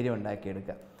ചെയ്യാനുള്ളൊരു ധൈര്യം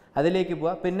ഉണ്ടാക്കിയെടുക്കുക, അതിലേക്ക്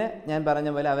പോവുക. പിന്നെ ഞാൻ പറഞ്ഞ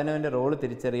പോലെ അവനവൻ്റെ റോള്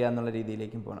തിരിച്ചറിയുക എന്നുള്ള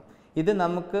രീതിയിലേക്കും പോകണം. ഇത്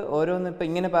നമുക്ക് ഓരോന്നും ഇപ്പോൾ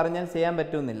ഇങ്ങനെ പറഞ്ഞാൽ ചെയ്യാൻ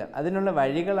പറ്റുമെന്നില്ല, അതിനുള്ള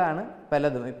വഴികളാണ്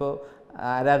പലതും. ഇപ്പോൾ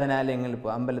ആരാധനാലയങ്ങളിൽ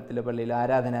പോവുക, അമ്പലത്തിലോ പള്ളിയിലോ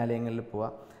ആരാധനാലയങ്ങളിൽ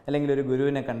പോവുക, അല്ലെങ്കിൽ ഒരു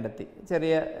ഗുരുവിനെ കണ്ടെത്തി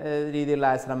ചെറിയ രീതിയിലുള്ള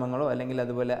ആശ്രമങ്ങളോ അല്ലെങ്കിൽ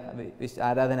അതുപോലെ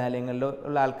ആരാധനാലയങ്ങളിലോ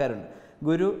ഉള്ള ആൾക്കാരുണ്ട്.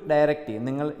 ഗുരു ഡയറക്റ്റ് ചെയ്യും,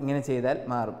 നിങ്ങൾ ഇങ്ങനെ ചെയ്താൽ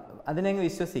മാറും, അതിനങ്ങ്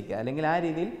വിശ്വസിക്കുക, അല്ലെങ്കിൽ ആ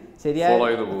രീതിയിൽ ശരിയായി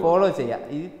ഫോളോ ചെയ്യുക.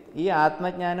 ഈ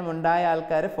ആത്മജ്ഞാനം ഉണ്ടായ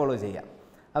ആൾക്കാരെ ഫോളോ ചെയ്യാം,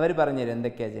 അവർ പറഞ്ഞുതരും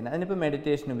എന്തൊക്കെയാണ് ചെയ്യുന്നത്. അതിനിപ്പോൾ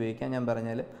മെഡിറ്റേഷൻ ഉപയോഗിക്കാം, ഞാൻ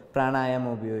പറഞ്ഞാൽ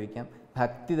പ്രാണായാമം ഉപയോഗിക്കാം,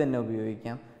 ഭക്തി തന്നെ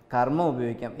ഉപയോഗിക്കാം, കർമ്മം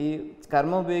ഉപയോഗിക്കാം. ഈ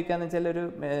കർമ്മം ഉപയോഗിക്കാന്ന് വെച്ചാൽ ഒരു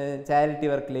ചാരിറ്റി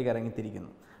വർക്കിലേക്ക്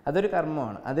ഇറങ്ങിത്തിരിക്കുന്നു, അതൊരു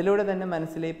കർമ്മമാണ്. അതിലൂടെ തന്നെ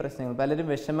മനസ്സിലെ ഈ പ്രശ്നങ്ങൾ, പലരും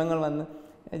വിഷമങ്ങൾ വന്ന്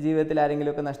ജീവിതത്തിൽ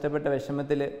ആരെങ്കിലുമൊക്കെ നഷ്ടപ്പെട്ട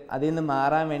വിഷമത്തിൽ അതിൽ നിന്ന്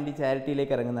മാറാൻ വേണ്ടി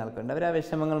ചാരിറ്റിയിലേക്ക് ഇറങ്ങുന്ന ആൾക്കാരുണ്ട്, അവർ ആ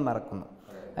വിഷമങ്ങൾ മറക്കുന്നു.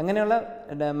 അങ്ങനെയുള്ള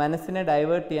മനസ്സിനെ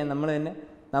ഡൈവേർട്ട് ചെയ്യാൻ നമ്മൾ തന്നെ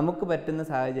നമുക്ക് പറ്റുന്ന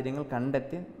സാഹചര്യങ്ങൾ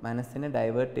കണ്ടെത്തി മനസ്സിനെ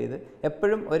ഡൈവേർട്ട് ചെയ്ത്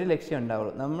എപ്പോഴും ഒരു ലക്ഷ്യം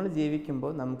ഉണ്ടാവുള്ളൂ. നമ്മൾ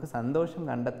ജീവിക്കുമ്പോൾ നമുക്ക് സന്തോഷം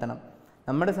കണ്ടെത്തണം,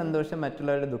 നമ്മുടെ സന്തോഷം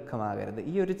മറ്റുള്ളവരുടെ ദുഃഖമാകരുത്.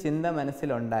 ഈ ഒരു ചിന്ത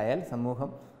മനസ്സിലുണ്ടായാൽ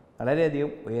സമൂഹം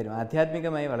വളരെയധികം ഉയരും,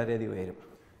 ആധ്യാത്മികമായി വളരെയധികം ഉയരും.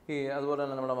 അതുപോലെ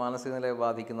തന്നെ നമ്മുടെ മാനസിക നിലയെ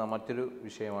ബാധിക്കുന്ന മറ്റൊരു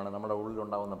വിഷയമാണ് നമ്മുടെ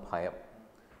ഉള്ളിലുണ്ടാകുന്ന ഭയം.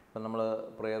 ഇപ്പം നമ്മൾ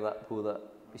പ്രേത, ഭൂത,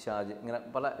 പിശാച് ഇങ്ങനെ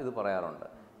പല ഇത് പറയാറുണ്ട്.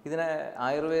 ഇതിനെ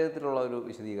ആയുർവേദത്തിലുള്ള ഒരു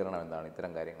വിശദീകരണം എന്താണ്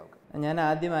ഇത്തരം കാര്യങ്ങൾക്ക്? ഞാൻ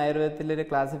ആദ്യം ആയുർവേദത്തിലൊരു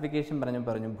ക്ലാസിഫിക്കേഷൻ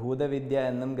പറഞ്ഞു ഭൂതവിദ്യ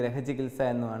എന്നും ഗ്രഹചികിത്സ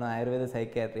എന്നുമാണ് ആയുർവേദ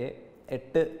സൈക്യാട്രിയെ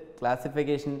 8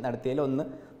 ക്ലാസിഫിക്കേഷൻ നടത്തിയതിൽ ഒന്ന്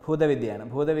ഭൂതവിദ്യയാണ്.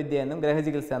 ഭൂതവിദ്യ എന്നും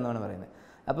ഗ്രഹചികിത്സ എന്നുമാണ് പറയുന്നത്.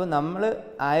 അപ്പോൾ നമ്മൾ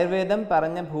ആയുർവേദം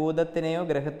പറഞ്ഞ ഭൂതത്തിനെയോ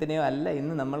ഗ്രഹത്തിനെയോ അല്ല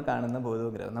ഇന്ന് നമ്മൾ കാണുന്ന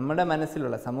ഭൂതവും ഗ്രഹം. നമ്മുടെ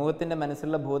മനസ്സിലുള്ള, സമൂഹത്തിൻ്റെ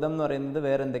മനസ്സിലുള്ള ഭൂതം എന്ന് പറയുന്നത്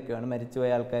വേറെ എന്തൊക്കെയാണ്, മരിച്ചുപോയ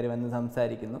ആൾക്കാർ വന്ന്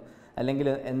സംസാരിക്കുന്നു, അല്ലെങ്കിൽ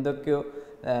എന്തൊക്കെയോ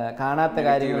കാണാത്ത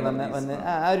കാര്യങ്ങൾ വന്ന്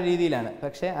ആ ഒരു രീതിയിലാണ്.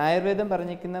 പക്ഷേ ആയുർവേദം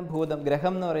പറഞ്ഞിരിക്കുന്ന ഭൂതം,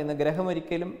 ഗ്രഹം എന്ന് പറയുന്ന ഗ്രഹം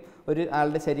ഒരിക്കലും ഒരു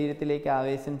ആളുടെ ശരീരത്തിലേക്ക്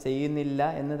ആവേശം ചെയ്യുന്നില്ല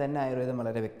എന്ന് തന്നെ ആയുർവേദം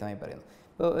വളരെ വ്യക്തമായി പറയുന്നു.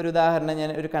 ഇപ്പോൾ ഒരു ഉദാഹരണം,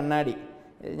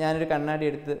 ഞാനൊരു കണ്ണാടി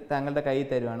എടുത്ത് താങ്കളുടെ കയ്യിൽ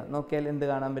തരുവാണ്, നോക്കിയാൽ എന്ത്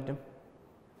കാണാൻ പറ്റും?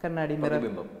 കണ്ണാടി മിറർ.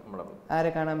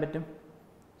 ആരെ കാണാൻ പറ്റും?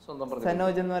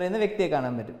 സനോജ് എന്ന് പറയുന്ന വ്യക്തിയെ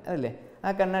കാണാൻ പറ്റും, അതല്ലേ? ആ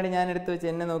കണ്ണാടി ഞാൻ എടുത്ത് വെച്ച്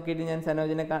എന്നെ നോക്കിയിട്ട് ഞാൻ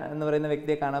സനോജിനെ എന്ന് പറയുന്ന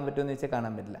വ്യക്തിയെ കാണാൻ പറ്റുമെന്ന് വെച്ചാൽ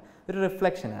കാണാൻ പറ്റില്ല, ഒരു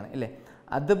റിഫ്ലക്ഷനാണ്, ഇല്ലേ?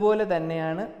 അതുപോലെ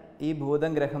തന്നെയാണ് ഈ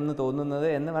ഭൂതം ഗ്രഹം എന്ന് തോന്നുന്നത്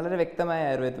എന്ന് വളരെ വ്യക്തമായ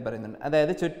ആയുർവേദത്തിൽ പറയുന്നുണ്ട്.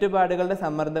 അതായത് ചുറ്റുപാടുകളുടെ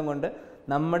സമ്മർദ്ദം കൊണ്ട്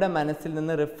നമ്മുടെ മനസ്സിൽ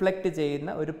നിന്ന് റിഫ്ലക്റ്റ്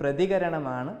ചെയ്യുന്ന ഒരു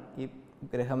പ്രതികരണമാണ് ഈ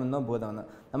ഗ്രഹമെന്നോ ഭൂതമെന്നോ.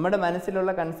 നമ്മുടെ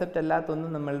മനസ്സിലുള്ള കൺസെപ്റ്റ്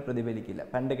അല്ലാത്തൊന്നും നമ്മളിൽ പ്രതിഫലിക്കില്ല.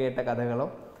 പണ്ട് കേട്ട കഥകളോ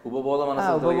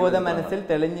ഉപബോധ മനസ്സിൽ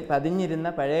പതിഞ്ഞിരുന്ന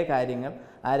പഴയ കാര്യങ്ങൾ,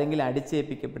 ആരെങ്കിലും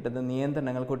അടിച്ചേൽപ്പിക്കപ്പെട്ടത്,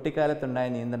 നിയന്ത്രണങ്ങൾ, കുട്ടിക്കാലത്തുണ്ടായ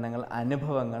നിയന്ത്രണങ്ങൾ,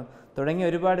 അനുഭവങ്ങൾ തുടങ്ങിയ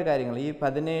ഒരുപാട് കാര്യങ്ങൾ ഈ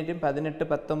 17, 18,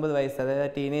 19 വയസ്സ്, അതായത്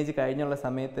ടീനേജ് കഴിഞ്ഞുള്ള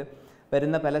സമയത്ത്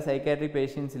വരുന്ന പല സൈക്കാട്രിക്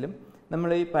പേഷ്യൻസിലും നമ്മൾ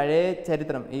ഈ പഴയ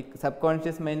ചരിത്രം ഈ സബ്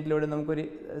കോൺഷ്യസ് മൈൻഡിലൂടെ നമുക്കൊരു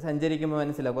സഞ്ചരിക്കുമ്പോൾ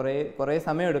മനസ്സിലാവും, കുറേ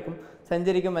സമയമെടുക്കും,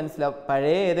 സഞ്ചരിക്കുമ്പോൾ മനസ്സിലാവും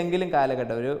പഴയ ഏതെങ്കിലും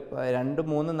കാലഘട്ടം, ഒരു 2,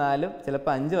 3, 4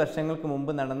 ചിലപ്പോൾ 5 വർഷങ്ങൾക്ക്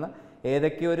മുമ്പ് നടന്ന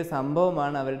ഏതൊക്കെയോ ഒരു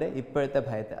സംഭവമാണ് അവരുടെ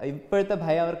ഇപ്പോഴത്തെ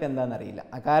ഭയം അവർക്ക് എന്താണെന്നറിയില്ല,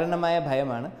 അകാരണമായ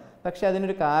ഭയമാണ്. പക്ഷെ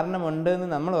അതിനൊരു കാരണമുണ്ട് എന്ന്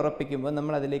നമ്മൾ ഉറപ്പിക്കുമ്പോൾ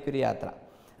നമ്മൾ അതിലേക്കൊരു യാത്ര,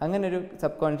 അങ്ങനെ ഒരു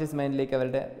സബ് കോൺഷ്യസ് മൈൻഡിലേക്ക്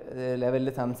അവരുടെ ലെവലിൽ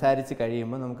സംസാരിച്ച്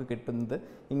കഴിയുമ്പോൾ നമുക്ക് കിട്ടുന്നത്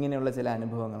ഇങ്ങനെയുള്ള ചില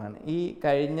അനുഭവങ്ങളാണ്. ഈ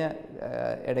കഴിഞ്ഞ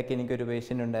ഇടയ്ക്ക് എനിക്കൊരു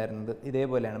പേഷ്യൻ്റ് ഉണ്ടായിരുന്നത്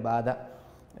ഇതേപോലെയാണ്.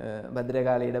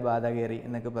 ഭദ്രകാളിയുടെ ബാധ കയറി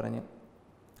എന്നൊക്കെ പറഞ്ഞ്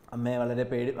അമ്മയെ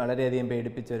വളരെയധികം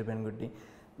പേടിപ്പിച്ച ഒരു പെൺകുട്ടി,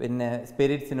 പിന്നെ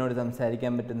സ്പിരിറ്റ്സിനോട്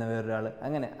സംസാരിക്കാൻ പറ്റുന്ന വേറൊരാൾ,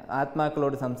 അങ്ങനെ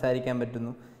ആത്മാക്കളോട് സംസാരിക്കാൻ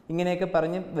പറ്റുന്നു, ഇങ്ങനെയൊക്കെ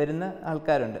പറഞ്ഞ് വരുന്ന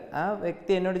ആൾക്കാരുണ്ട്. ആ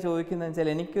വ്യക്തി എന്നോട് ചോദിക്കുന്നതെന്ന് വെച്ചാൽ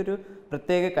എനിക്കൊരു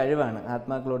പ്രത്യേക കഴിവാണ്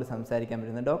ആത്മാക്കളോട് സംസാരിക്കാൻ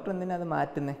പറ്റുന്നത്, ഡോക്ടർ എന്തിനാ അത്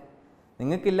മാറ്റുന്നത്?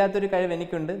 നിങ്ങൾക്കില്ലാത്തൊരു കഴിവ്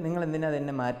എനിക്കുണ്ട്, നിങ്ങൾ എന്തിനാണ്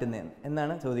അതെന്നെ മാറ്റുന്നതെന്ന്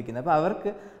എന്നാണ് ചോദിക്കുന്നത്. അപ്പോൾ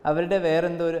അവർക്ക് അവരുടെ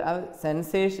വേറെന്തോ ഒരു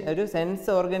ഒരു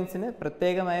സെൻസ് ഓർഗൻസിന്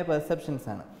പ്രത്യേകമായ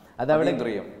പെർസെപ്ഷൻസാണ്. അതവിടെ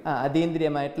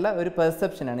അതീന്ദ്രിയമായിട്ടുള്ള ഒരു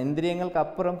പെർസെപ്ഷനാണ്,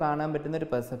 ഇന്ദ്രിയങ്ങൾക്കപ്പുറം കാണാൻ പറ്റുന്ന ഒരു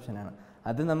പെർസെപ്ഷനാണ്.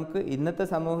 അത് നമുക്ക് ഇന്നത്തെ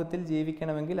സമൂഹത്തിൽ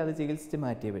ജീവിക്കണമെങ്കിൽ അത് ചികിത്സിച്ച്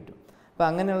മാറ്റിയേ പറ്റും. അപ്പോൾ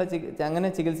അങ്ങനെ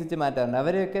ചികിത്സിച്ച് മാറ്റാറുണ്ട്.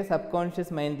 അവരെയൊക്കെ സബ്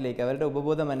കോൺഷ്യസ് മൈൻഡിലേക്ക്, അവരുടെ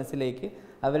ഉപബോധ മനസ്സിലേക്ക്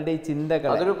അവരുടെ ഈ ചിന്തകൾ,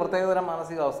 അതൊരു പ്രത്യേകതരം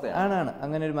മാനസികാവസ്ഥയാണ്. ആണ്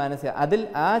അങ്ങനെ ഒരു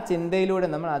ആ ചിന്തയിലൂടെ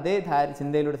നമ്മൾ അതേ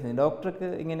ചിന്തയിലൂടെ ഡോക്ടർക്ക്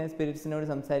ഇങ്ങനെ സ്പിരിറ്റ്സിനോട്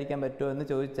സംസാരിക്കാൻ പറ്റുമോ എന്ന്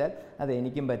ചോദിച്ചാൽ അത്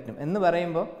എനിക്കും പറ്റും എന്ന്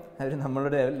പറയുമ്പോൾ അവർ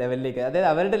നമ്മളുടെ ലെവലിലേക്ക്, അതായത്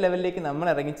അവരുടെ ലെവലിലേക്ക് നമ്മൾ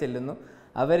ഇറങ്ങി ചെല്ലുന്നു.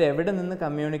 അവരെവിടെ നിന്ന്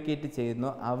കമ്മ്യൂണിക്കേറ്റ് ചെയ്യുന്നു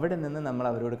അവിടെ നിന്ന് നമ്മൾ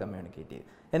അവരോട് കമ്മ്യൂണിക്കേറ്റ് ചെയ്യും.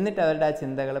 എന്നിട്ട് അവരുടെ ആ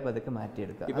ചിന്തകളെ പതുക്കെ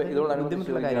മാറ്റിയെടുക്കുക.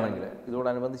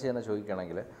 ഇതോടനുബന്ധിച്ച് തന്നെ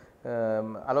ചോദിക്കുകയാണെങ്കിൽ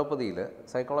അലോപ്പതിയിൽ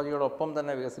സൈക്കോളജിയോടൊപ്പം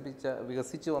തന്നെ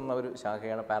വികസിച്ചു വന്ന ഒരു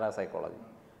ശാഖയാണ് പാരാസൈക്കോളജി.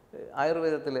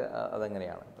 ആയുർവേദത്തിൽ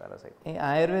അതെങ്ങനെയാണ് പാരാസൈക്കോളജി? ഈ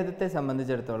ആയുർവേദത്തെ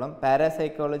സംബന്ധിച്ചിടത്തോളം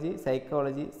പാരാസൈക്കോളജി,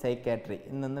 സൈക്കോളജി, സൈക്കാട്രി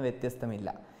ഇന്നൊന്നും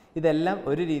വ്യത്യസ്തമില്ല. ഇതെല്ലാം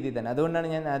ഒരു രീതി തന്നെ. അതുകൊണ്ടാണ്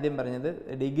ഞാൻ ആദ്യം പറഞ്ഞത്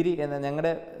ഡിഗ്രി എന്ന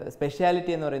ഞങ്ങളുടെ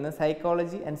സ്പെഷ്യാലിറ്റി എന്ന് പറയുന്നത്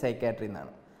സൈക്കോളജി ആൻഡ് സൈക്കാട്രി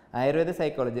എന്നാണ്. ആയുർവേദ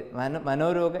സൈക്കോളജി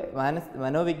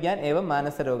മനോവിജ്ഞാൻ ഏവം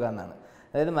മാനസരോഗ എന്നാണ്.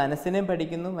 അതായത് മനസ്സിനെയും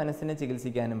പഠിക്കുന്നു, മനസ്സിനെ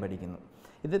ചികിത്സിക്കാനും പഠിക്കുന്നു.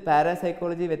 ഇത്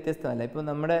പാരാസൈക്കോളജി വ്യത്യസ്തമല്ല. ഇപ്പോൾ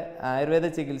നമ്മുടെ ആയുർവേദ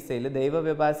ചികിത്സയിൽ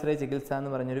ദൈവവ്യപാശ്രയ ചികിത്സ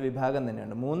എന്ന് പറഞ്ഞൊരു വിഭാഗം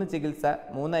തന്നെയുണ്ട്.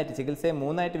 ചികിത്സയെ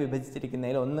മൂന്നായിട്ട്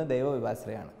വിഭജിച്ചിരിക്കുന്നതിൽ ഒന്ന്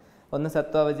ദൈവവ്യപാശ്രയമാണ്, ഒന്ന്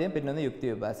സത്വാവജയം, പിന്നെ ഒന്ന് യുക്തി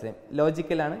വിഭാശ്രയം.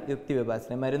 ലോജിക്കലാണ് യുക്തി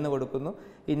വിഭാശ്രയം. മരുന്ന് കൊടുക്കുന്നു,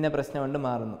 ഇന്ന പ്രശ്നം കൊണ്ട്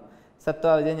മാറുന്നു.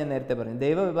 സത്വാവജയം ഞാൻ നേരത്തെ പറഞ്ഞു.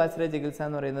 ദൈവവിഭാശ്രയ ചികിത്സ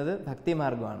എന്ന് പറയുന്നത്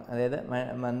ഭക്തിമാർഗമാണ്. അതായത്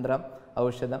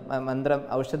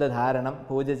ഔഷധധാരണം,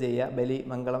 പൂജ ചെയ്യുക, ബലി,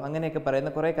 മംഗളം, അങ്ങനെയൊക്കെ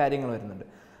പറയുന്ന കുറേ കാര്യങ്ങൾ വരുന്നുണ്ട്.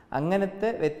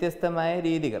 അങ്ങനത്തെ വ്യത്യസ്തമായ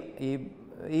രീതികൾ,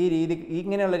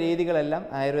 ഇങ്ങനെയുള്ള രീതികളെല്ലാം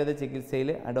ആയുർവേദ ചികിത്സയിൽ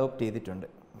അഡോപ്റ്റ് ചെയ്തിട്ടുണ്ട്.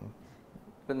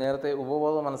 ഇപ്പം നേരത്തെ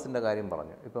ഉപബോധ മനസ്സിൻ്റെ കാര്യം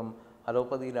പറഞ്ഞു. ഇപ്പം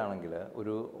അലോപ്പതിയിലാണെങ്കിൽ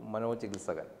ഒരു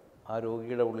മനോചികിത്സകൻ ആ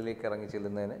രോഗിയുടെ ഉള്ളിലേക്ക് ഇറങ്ങി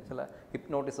ചെല്ലുന്നതിന് ചില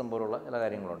ഹിപ്നോട്ടിസം പോലുള്ള ചില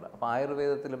കാര്യങ്ങളുണ്ട്. അപ്പോൾ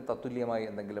ആയുർവേദത്തിലും തത്തുല്യമായി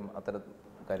എന്തെങ്കിലും അത്തരം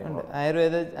കാര്യങ്ങളുണ്ട്?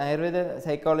 Ayurveda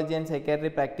psychology and psychiatry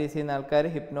practice ചെയ്യുന്ന ആൾക്കാർ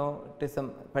ഹിപ്നോട്ടിസം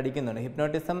പഠിക്കുന്നുണ്ട്.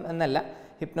 ഹിപ്നോട്ടിസം എന്നല്ല,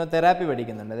 ഹിപ്നോതെറാപ്പി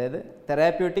പഠിക്കുന്നുണ്ട്. അതായത്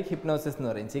തെറാപ്യൂട്ടിക് ഹിപ്നോസിസ് എന്ന്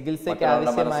പറയും. ചികിത്സയ്ക്ക്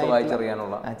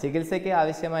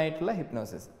ആവശ്യമായിട്ടുള്ള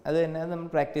ഹിപ്നോസിസ്. അത് തന്നെ നമ്മൾ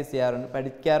പ്രാക്ടീസ് ചെയ്യാറുണ്ട്,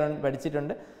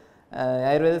 പഠിച്ചിട്ടുണ്ട്.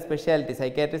 Ayurveda speciality,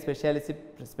 psychiatry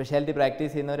speciality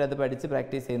practice ചെയ്യുന്നവർ അത് പഠിച്ച്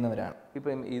പ്രാക്ടീസ് ചെയ്യുന്നവരാണ്.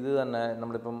 ഇപ്പം ഇത് തന്നെ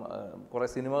നമ്മളിപ്പം കുറേ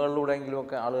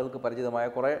സിനിമകളിലൂടെയെങ്കിലുമൊക്കെ ആളുകൾക്ക് പരിചിതമായ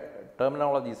കുറേ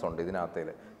ടെർമിനോളജീസ് ഉണ്ട്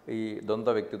ഇതിനകത്തേൽ. ഈ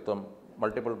ദ്വന്ദ്വ വ്യക്തിത്വം,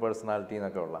 മൾട്ടിപ്പിൾ പേഴ്സണാലിറ്റി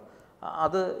എന്നൊക്കെ ഉള്ള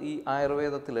അത് ഈ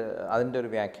ആയുർവേദത്തിൽ അതിൻ്റെ ഒരു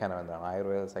വ്യാഖ്യാനം എന്താണ്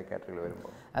ആയുർവേദ സൈക്കാട്രിയിൽ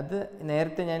വരുമ്പോൾ? അത്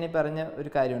നേരത്തെ ഞാൻ ഈ പറഞ്ഞ ഒരു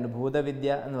കാര്യമുണ്ട്, ഭൂതവിദ്യ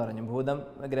എന്ന് പറഞ്ഞു. ഭൂതം,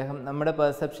 ഗ്രഹം നമ്മുടെ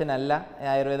പെർസെപ്ഷൻ അല്ല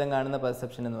ആയുർവേദം കാണുന്ന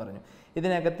പെർസെപ്ഷൻ എന്ന് പറഞ്ഞു.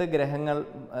 ഇതിനകത്ത് ഗ്രഹങ്ങൾ,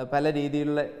 പല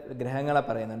രീതിയിലുള്ള ഗ്രഹങ്ങളെ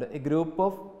പറയുന്നുണ്ട്. ഈ ഗ്രൂപ്പ്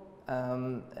ഓഫ്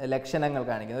ലക്ഷണങ്ങൾ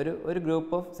കാണിക്കുന്ന ഒരു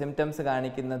ഗ്രൂപ്പ് ഓഫ് സിംറ്റംസ്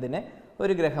കാണിക്കുന്നതിനെ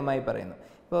ഒരു ഗ്രഹമായി പറയുന്നു.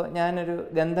 ഇപ്പോൾ ഞാനൊരു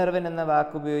ഗന്ധർവൻ എന്ന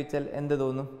വാക്ക് ഉപയോഗിച്ചാൽ എന്ത്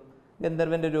തോന്നും?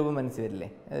 ഗന്ധർവൻ്റെ രൂപം മനസ്സിലില്ലേ?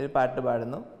 ഒരു പാട്ട്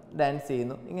പാടുന്നു, ഡാൻസ്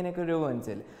ചെയ്യുന്നു, ഇങ്ങനെയൊക്കെ ഒരു രൂപം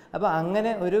മനസ്സിലായി. അപ്പോൾ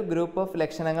അങ്ങനെ ഒരു ഗ്രൂപ്പ് ഓഫ്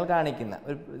ലക്ഷണങ്ങൾ കാണിക്കുന്ന,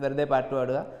 ഒരു വെറുതെ പാട്ട്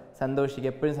പാടുക,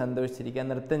 സന്തോഷിക്കുക, എപ്പോഴും സന്തോഷിച്ചിരിക്കുക,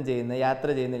 നൃത്തം ചെയ്യുന്നത്, യാത്ര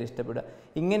ചെയ്യുന്നതിൽ ഇഷ്ടപ്പെടുക,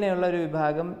 ഇങ്ങനെയുള്ള ഒരു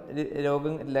വിഭാഗം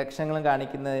ലക്ഷണങ്ങളും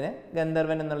കാണിക്കുന്നതിന്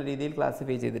ഗന്ധർവൻ എന്നുള്ള രീതിയിൽ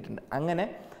ക്ലാസിഫൈ ചെയ്തിട്ടുണ്ട്. അങ്ങനെ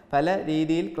പല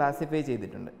രീതിയിൽ ക്ലാസിഫൈ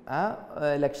ചെയ്തിട്ടുണ്ട്. ആ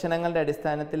ലക്ഷണങ്ങളുടെ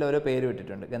അടിസ്ഥാനത്തിൽ ഓരോ പേര്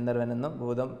വിട്ടിട്ടുണ്ട്. ഗന്ധർവനെന്നോ,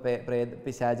 ഭൂതം,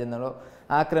 പിശാച് എന്നോ,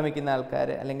 ആക്രമിക്കുന്ന ആൾക്കാർ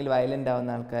അല്ലെങ്കിൽ വയലൻ്റ്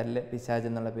ആവുന്ന ആൾക്കാരിൽ പിശാച്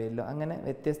എന്നുള്ള പേരിലോ, അങ്ങനെ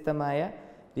വ്യത്യസ്തമായ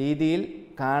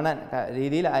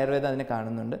രീതിയിൽ ആയുർവേദം അതിനെ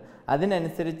കാണുന്നുണ്ട്.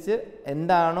 അതിനനുസരിച്ച്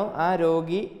എന്താണോ ആ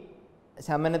രോഗി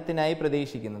ശമനത്തിനായി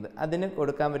പ്രതീക്ഷിക്കുന്നത് അതിന്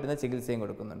കൊടുക്കാൻ പറ്റുന്ന ചികിത്സയും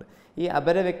കൊടുക്കുന്നുണ്ട്. ഈ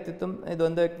അപരവ്യക്തിത്വം,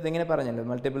 ദ്വന്ദ്വ വ്യക്തിത്വം ഇങ്ങനെ പറഞ്ഞല്ലോ,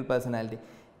 മൾട്ടിപ്പിൾ പേഴ്സണാലിറ്റി,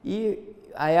 ഈ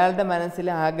അയാളുടെ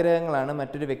മനസ്സിലെ ആഗ്രഹങ്ങളാണ്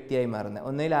മറ്റൊരു വ്യക്തിയായി മാറുന്നത്.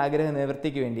 ഒന്നുകിൽ ആഗ്രഹ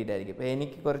നിവൃത്തിക്ക് വേണ്ടിയിട്ടായിരിക്കും. ഇപ്പോൾ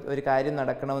എനിക്ക് ഒരു കാര്യം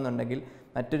നടക്കണമെന്നുണ്ടെങ്കിൽ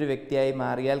മറ്റൊരു വ്യക്തിയായി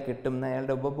മാറിയാൽ കിട്ടുന്ന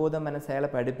അയാളുടെ ഉപബോധ മനസ്സ് അയാളെ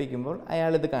പഠിപ്പിക്കുമ്പോൾ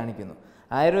അയാളിത് കാണിക്കുന്നു.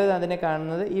 ആയുർവേദം അതിനെ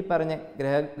കാണുന്നത് ഈ പറഞ്ഞ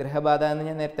ഗ്രഹബാധ എന്ന്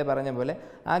ഞാൻ നേരത്തെ പറഞ്ഞ പോലെ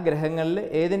ആ ഗ്രഹങ്ങളിൽ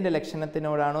ഏതിൻ്റെ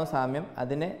ലക്ഷണത്തിനോടാണോ സാമ്യം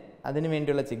അതിന്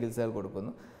വേണ്ടിയുള്ള ചികിത്സകൾ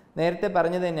കൊടുക്കുന്നു. നേരത്തെ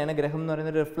പറഞ്ഞത് തന്നെയാണ്, ഗ്രഹം എന്ന്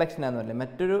പറയുന്നത് ഒരു റിഫ്ലക്ഷനാന്ന്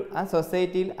പറയുന്നത്. ആ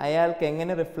സൊസൈറ്റിയിൽ അയാൾക്ക്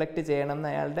എങ്ങനെ റിഫ്ലക്റ്റ് ചെയ്യണം എന്ന്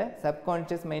അയാളുടെ സബ്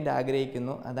കോൺഷ്യസ് മൈൻഡ്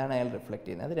ആഗ്രഹിക്കുന്നു, അതാണ് അയാൾ റിഫ്ലക്റ്റ്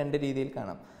ചെയ്യുന്നത്. അത് രണ്ട് രീതിയിൽ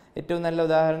കാണാം. ഏറ്റവും നല്ല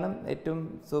ഉദാഹരണം, ഏറ്റവും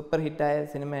സൂപ്പർ ഹിറ്റായ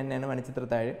സിനിമ തന്നെയാണ്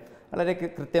മണിച്ചിത്രത്താഴ്. വളരെ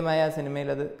കൃത്യമായ ആ സിനിമയിൽ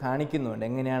അത് കാണിക്കുന്നുണ്ട്.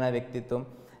 എങ്ങനെയാണ് ആ വ്യക്തിത്വം,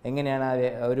 എങ്ങനെയാണ്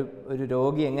ഒരു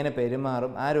രോഗി എങ്ങനെ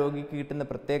പെരുമാറും, ആ രോഗിക്ക് കിട്ടുന്ന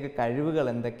പ്രത്യേക കഴിവുകൾ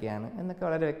എന്തൊക്കെയാണ് എന്നൊക്കെ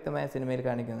വളരെ വ്യക്തമായ സിനിമയിൽ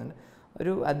കാണിക്കുന്നുണ്ട്.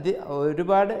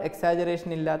 ഒരുപാട്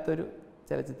എക്സാജറേഷൻ ഇല്ലാത്തൊരു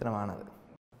ചലച്ചിത്രമാണത്.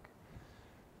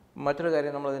 മറ്റൊരു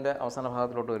കാര്യം, നമ്മളതിൻ്റെ അവസാന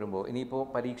ഭാഗത്തിലോട്ട് വരുമ്പോൾ ഇനിയിപ്പോൾ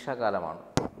പരീക്ഷാകാലമാണ്,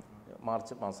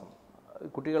 മാർച്ച് മാസം.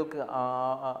 കുട്ടികൾക്ക്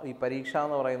ഈ പരീക്ഷ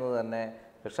എന്ന് പറയുന്നത് തന്നെ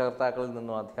രക്ഷകർത്താക്കളിൽ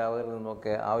നിന്നും അധ്യാപകരിൽ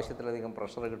നിന്നുമൊക്കെ ആവശ്യത്തിലധികം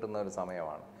പ്രഷർ കിട്ടുന്ന ഒരു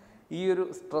സമയമാണ്. ഈ ഒരു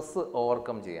സ്ട്രെസ്സ്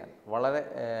ഓവർകം ചെയ്യാൻ വളരെ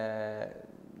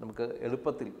നമുക്ക്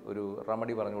എളുപ്പത്തിൽ ഒരു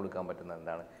റെമഡി പറഞ്ഞു കൊടുക്കാൻ പറ്റുന്ന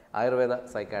എന്താണ് ആയുർവേദ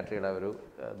സൈക്കാട്രിയുടെ ഒരു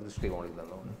ദൃഷ്ടികോണിൽ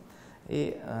നിന്നും? ഈ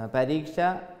പരീക്ഷ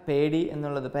പേടി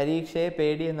എന്നുള്ളത്, പരീക്ഷയെ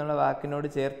പേടി എന്നുള്ള വാക്കിനോട്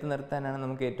ചേർത്ത് നിർത്താനാണ്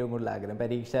നമുക്ക് ഏറ്റവും കൂടുതൽ ആഗ്രഹം.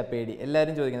 പരീക്ഷാ പേടി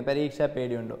എല്ലാവരും ചോദിക്കുന്നത്, പരീക്ഷാ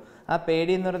പേടിയുണ്ടോ? ആ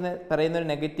പേടി എന്ന് പറയുന്ന ഒരു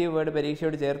നെഗറ്റീവ് വേർഡ്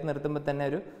പരീക്ഷയോട് ചേർത്ത് നിർത്തുമ്പോൾ തന്നെ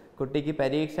ഒരു കുട്ടിക്ക്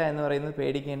പരീക്ഷ എന്ന് പറയുന്നത്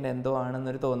പേടിക്കേണ്ട എന്തോ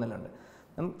ആണെന്നൊരു തോന്നലുണ്ട്.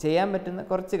 നമുക്ക് ചെയ്യാൻ പറ്റുന്ന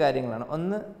കുറച്ച് കാര്യങ്ങളാണ്.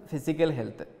 ഒന്ന്, ഫിസിക്കൽ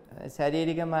ഹെൽത്ത്,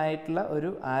 ശാരീരികമായിട്ടുള്ള ഒരു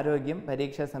ആരോഗ്യം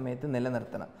പരീക്ഷാ സമയത്ത്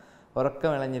നിലനിർത്തണം.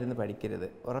 ഉറക്കം ഇളഞ്ഞിരുന്ന് പഠിക്കരുത്.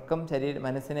 ഉറക്കം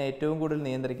മനസ്സിനെ ഏറ്റവും കൂടുതൽ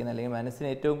നിയന്ത്രിക്കുന്ന, അല്ലെങ്കിൽ മനസ്സിന്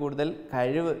ഏറ്റവും കൂടുതൽ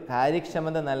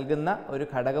കാര്യക്ഷമത നൽകുന്ന ഒരു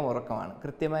ഘടകം ഉറക്കമാണ്.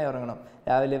 കൃത്യമായി ഉറങ്ങണം.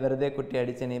 രാവിലെ വെറുതെ കുട്ടി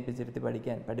അടിച്ചെണീപ്പിച്ചിരുത്തി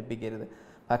പഠിപ്പിക്കരുത്.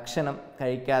 ഭക്ഷണം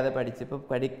കഴിക്കാതെ ഇപ്പോൾ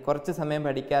കുറച്ച് സമയം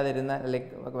പഠിക്കാതിരുന്ന,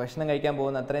 അല്ലെങ്കിൽ ഭക്ഷണം കഴിക്കാൻ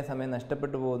പോകുന്ന അത്രയും സമയം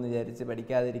നഷ്ടപ്പെട്ടു പോകുമെന്ന് വിചാരിച്ച്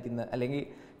പഠിക്കാതിരിക്കുന്ന, അല്ലെങ്കിൽ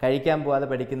കഴിക്കാൻ പോകാതെ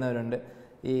പഠിക്കുന്നവരുണ്ട്.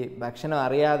 ഈ ഭക്ഷണം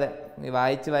അറിയാതെ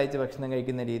വായിച്ച് ഭക്ഷണം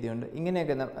കഴിക്കുന്ന രീതിയുണ്ട്.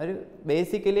 ഇങ്ങനെയൊക്കെ ഒരു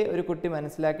ബേസിക്കലി ഒരു കുട്ടി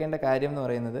മനസ്സിലാക്കേണ്ട കാര്യം എന്ന്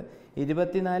പറയുന്നത്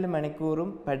 24 മണിക്കൂറും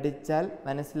പഠിച്ചാൽ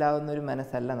മനസ്സിലാവുന്ന ഒരു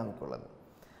മനസ്സല്ല നമുക്കുള്ളത്.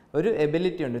 ഒരു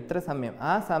എബിലിറ്റി ഉണ്ട്, ഇത്ര സമയം.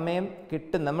 ആ സമയം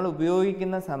നമ്മൾ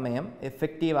ഉപയോഗിക്കുന്ന സമയം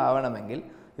എഫക്റ്റീവ് ആവണമെങ്കിൽ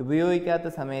ഉപയോഗിക്കാത്ത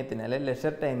സമയത്തിന്, അല്ലെങ്കിൽ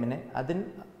ലെഷർ ടൈമിന് അതിന്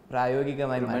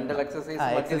പ്രായോഗികമായി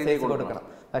എക്സസൈസ് കൊടുക്കണം.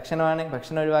 ഭക്ഷണമാണെങ്കിൽ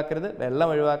ഭക്ഷണം ഒഴിവാക്കരുത്, വെള്ളം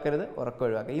ഒഴിവാക്കരുത്, ഉറക്കം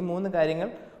ഒഴിവാക്കുക. ഈ 3 കാര്യങ്ങൾ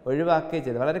ഒഴിവാക്കുകയും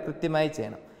ചെയ്ത് വളരെ കൃത്യമായി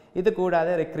ചെയ്യണം. ഇത്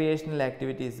കൂടാതെ റിക്രിയേഷണൽ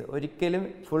ആക്ടിവിറ്റീസ്, ഒരിക്കലും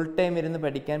ഫുൾ ടൈം ഇരുന്ന്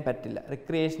പഠിക്കാൻ പറ്റില്ല.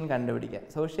 റിക്രിയേഷൻ കണ്ടുപിടിക്കുക.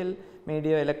 സോഷ്യൽ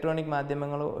മീഡിയ, ഇലക്ട്രോണിക്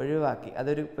മാധ്യമങ്ങളോ ഒഴിവാക്കി,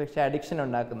 അതൊരു പക്ഷേ അഡിക്ഷൻ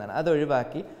ഉണ്ടാക്കുന്നതാണ്. അത്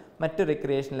ഒഴിവാക്കി മറ്റു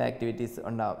റിക്രിയേഷണൽ ആക്ടിവിറ്റീസ്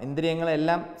ഉണ്ടാവും.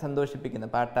 ഇന്ദ്രിയങ്ങളെല്ലാം സന്തോഷിപ്പിക്കുന്ന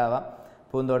പാട്ടാവാം,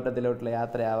 പൂന്തോട്ടത്തിലോട്ടുള്ള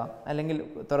യാത്രയാവാം, അല്ലെങ്കിൽ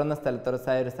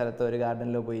തുറസായ ഒരു സ്ഥലത്തോ ഒരു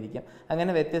ഗാർഡനിലോ പോയിരിക്കാം.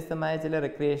 അങ്ങനെ വ്യത്യസ്തമായ ചില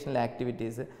റിക്രിയേഷണൽ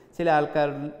ആക്ടിവിറ്റീസ്. ചില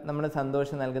ആൾക്കാരോട്, നമ്മൾ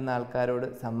സന്തോഷം നൽകുന്ന ആൾക്കാരോട്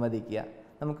സംവദിക്കുക.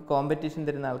 നമുക്ക് കോമ്പറ്റീഷൻ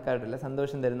തരുന്ന ആൾക്കാരോടല്ല,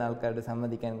 സന്തോഷം തരുന്ന ആൾക്കാരോട്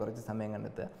സംവദിക്കാൻ കുറച്ച് സമയം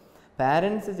കണ്ടെത്തുക.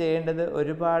 പാരൻസ് ചെയ്യേണ്ടത്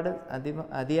ഒരുപാട്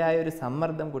അതിയായ ഒരു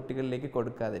സമ്മർദ്ദം കുട്ടികളിലേക്ക്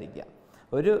കൊടുക്കാതിരിക്കുക.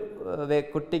 ഒരു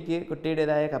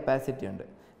കുട്ടിയുടേതായ കപ്പാസിറ്റി ഉണ്ട്.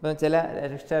 ഇപ്പം ചില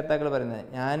രക്ഷകർത്താക്കൾ പറയുന്നത്,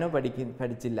 ഞാനോ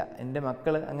പഠിച്ചില്ല, എൻ്റെ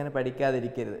മക്കൾ അങ്ങനെ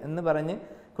പഠിക്കാതിരിക്കരുത് എന്ന് പറഞ്ഞ്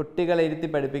കുട്ടികളെ ഇരുത്തി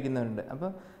പഠിപ്പിക്കുന്നവരുണ്ട്.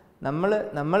 അപ്പം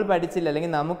നമ്മൾ പഠിച്ചില്ല,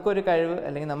 അല്ലെങ്കിൽ നമുക്കൊരു കഴിവ്,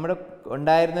 അല്ലെങ്കിൽ നമ്മുടെ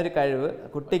ഉണ്ടായിരുന്നൊരു കഴിവ്,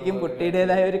 കുട്ടിക്കും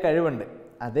കുട്ടിയുടേതായ ഒരു കഴിവുണ്ട്,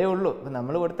 അതേ ഉള്ളൂ. അപ്പം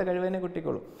നമ്മൾ കൊടുത്ത കഴിവിനെ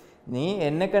കുട്ടിക്കുള്ളൂ. നീ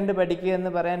എന്നെ കണ്ട് പഠിക്കുക എന്ന്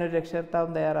പറയാൻ ഒരു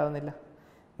രക്ഷകർത്താവും തയ്യാറാവുന്നില്ല.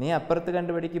 നീ അപ്പുറത്ത്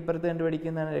കണ്ടുപഠിക്കുക, ഇപ്പുറത്ത് കണ്ടുപഠിക്കുക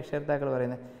എന്നാണ് രക്ഷകർത്താക്കൾ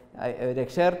പറയുന്നത്.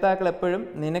 രക്ഷകർത്താക്കൾ എപ്പോഴും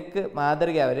നിനക്ക്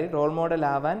മാതൃക, അവർ റോൾ മോഡൽ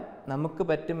ആവാൻ നമുക്ക്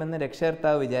പറ്റുമെന്ന്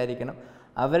രക്ഷകർത്താവ് വിചാരിക്കണം.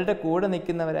 അവരുടെ കൂടെ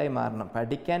നിൽക്കുന്നവരായി മാറണം.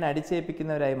 പഠിക്കാൻ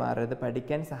അടിച്ചേൽപ്പിക്കുന്നവരായി മാറരുത്,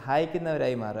 പഠിക്കാൻ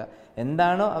സഹായിക്കുന്നവരായി മാറുക.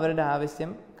 എന്താണോ അവരുടെ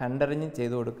ആവശ്യം കണ്ടറിഞ്ഞ്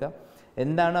ചെയ്തു കൊടുക്കുക,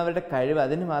 എന്താണോ അവരുടെ കഴിവ്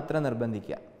അതിന് മാത്രം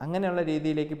നിർബന്ധിക്കുക. അങ്ങനെയുള്ള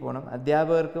രീതിയിലേക്ക് പോകണം.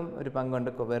 അധ്യാപകർക്കും ഒരു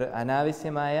പങ്കുണ്ട്.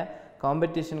 അനാവശ്യമായ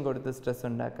കോമ്പറ്റീഷൻ കൊടുത്ത് സ്ട്രെസ്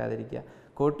ഉണ്ടാക്കാതിരിക്കുക.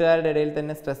 കൂട്ടുകാരുടെ ഇടയിൽ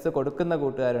തന്നെ സ്ട്രെസ്സ് കൊടുക്കുന്ന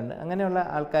കൂട്ടുകാരുണ്ട്. അങ്ങനെയുള്ള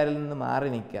ആൾക്കാരിൽ നിന്ന് മാറി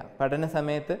നിൽക്കുക. പഠന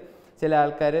സമയത്ത് ചില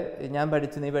ആൾക്കാർ ഞാൻ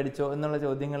പഠിച്ചു നീ പഠിച്ചോ എന്നുള്ള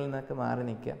ചോദ്യങ്ങളിൽ നിന്നൊക്കെ മാറി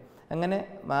നിൽക്കുക.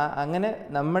 അങ്ങനെ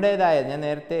നമ്മുടേതായ, ഞാൻ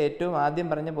നേരത്തെ ഏറ്റവും ആദ്യം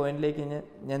പറഞ്ഞ പോയിന്റിലേക്ക്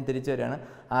ഞാൻ തിരിച്ചു വരികയാണ്.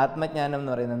 ആത്മജ്ഞാനം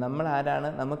എന്ന് പറയുന്നത്, നമ്മൾ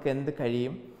ആരാണ്, നമുക്ക് എന്ത്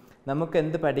കഴിയും, നമുക്ക്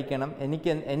എന്ത് പഠിക്കണം,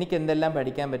 എനിക്ക് എന്തെല്ലാം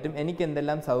പഠിക്കാൻ പറ്റും, എനിക്ക്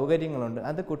എന്തെല്ലാം സൗകര്യങ്ങളുണ്ട്,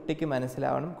 അത് കുട്ടിക്ക്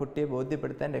മനസ്സിലാവണം. കുട്ടിയെ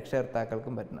ബോധ്യപ്പെടുത്താൻ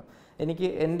രക്ഷകർത്താക്കൾക്കും പറ്റണം.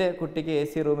 എൻ്റെ കുട്ടിക്ക്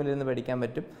AC റൂമിലിരുന്ന് പഠിക്കാൻ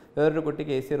പറ്റും, വേറൊരു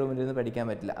കുട്ടിക്ക് AC റൂമിലിരുന്ന് പഠിക്കാൻ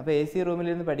പറ്റില്ല. അപ്പോൾ AC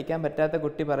റൂമിലിരുന്ന് പഠിക്കാൻ പറ്റാത്ത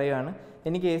കുട്ടി പറയുകയാണ്,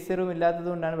 എനിക്ക് AC റൂം ഇല്ലാത്തത്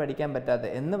കൊണ്ടാണ് പഠിക്കാൻ പറ്റാത്തത്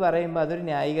എന്ന് പറയുമ്പോൾ അതൊരു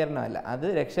ന്യായീകരണമല്ല. അത്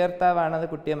രക്ഷകർത്താവാണ് അത്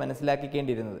കുട്ടിയെ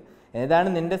മനസ്സിലാക്കിക്കേണ്ടിയിരുന്നത്. ഏതാണ്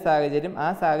നിൻ്റെ സാഹചര്യം, ആ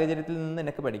സാഹചര്യത്തിൽ നിന്ന്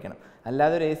നിനക്ക് പഠിക്കണം.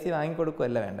 അല്ലാതെ ഒരു AC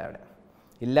വാങ്ങിക്കൊടുക്കുകയല്ല വേണ്ട. അവിടെ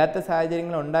ഇല്ലാത്ത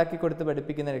സാഹചര്യങ്ങൾ ഉണ്ടാക്കി കൊടുത്ത്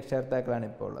പഠിപ്പിക്കുന്ന രക്ഷകർത്താക്കളാണ്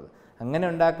ഇപ്പോൾ ഉള്ളത്. അങ്ങനെ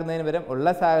ഉണ്ടാക്കുന്നതിന് പകരം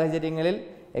ഉള്ള സാഹചര്യങ്ങളിൽ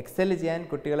എക്സൽ ചെയ്യാൻ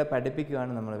കുട്ടികളെ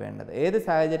പഠിപ്പിക്കുകയാണ് നമ്മൾ വേണ്ടത്. ഏത്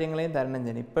സാഹചര്യങ്ങളെയും തരണം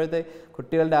ചെയ്യണം. ഇപ്പോഴത്തെ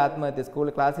കുട്ടികളുടെ ആത്മഹത്യ,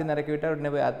 ക്ലാസ്സിൽ നിന്ന് ഇറക്കി വിട്ടാൽ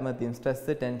ഉടനെ പോയി ആത്മഹത്യയും,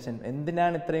 സ്ട്രെസ്സ്, ടെൻഷൻ.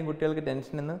 എന്തിനാണ് ഇത്രയും കുട്ടികൾക്ക്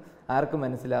ടെൻഷൻ എന്ന് ആർക്കും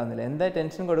മനസ്സിലാവുന്നില്ല. എന്താ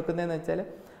ടെൻഷൻ കൊടുക്കുന്നതെന്ന് വെച്ചാൽ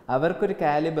അവർക്കൊരു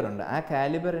കാലിബറുണ്ട്. ആ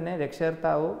കാലിബറിനെ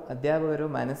രക്ഷകർത്താവോ അധ്യാപകരോ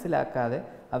മനസ്സിലാക്കാതെ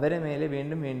അവരെ മേലെ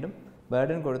വീണ്ടും വീണ്ടും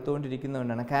ബേർഡൻ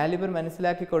കൊടുത്തുകൊണ്ടിരിക്കുന്നതുകൊണ്ടാണ്. കാലിബർ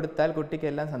മനസ്സിലാക്കി കൊടുത്താൽ കുട്ടിക്ക്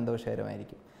എല്ലാം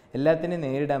സന്തോഷകരമായിരിക്കും, എല്ലാത്തിനെയും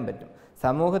നേരിടാൻ പറ്റും.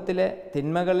 സമൂഹത്തിലെ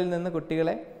തിന്മകളിൽ നിന്ന്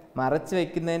കുട്ടികളെ മറച്ചു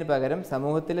വയ്ക്കുന്നതിന് പകരം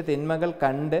സമൂഹത്തിലെ തിന്മകൾ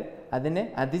കണ്ട് അതിനെ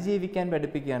അതിജീവിക്കാൻ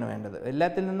പഠിപ്പിക്കുകയാണ് വേണ്ടത്.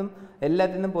 എല്ലാത്തിൽ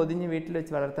നിന്നും പൊതിഞ്ഞ് വീട്ടിൽ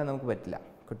വെച്ച് വളർത്താൻ നമുക്ക് പറ്റില്ല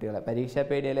കുട്ടികളെ. പരീക്ഷാ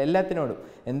പേടിയല്ല,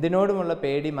 എന്തിനോടുമുള്ള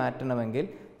പേടി മാറ്റണമെങ്കിൽ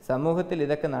സമൂഹത്തിൽ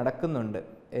ഇതൊക്കെ നടക്കുന്നുണ്ട്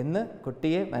എന്ന്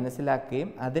കുട്ടിയെ മനസ്സിലാക്കുകയും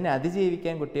അതിനെ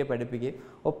അതിജീവിക്കാൻ കുട്ടിയെ പഠിപ്പിക്കുകയും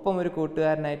ഒപ്പം ഒരു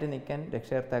കൂട്ടുകാരനായിട്ട് നിൽക്കാൻ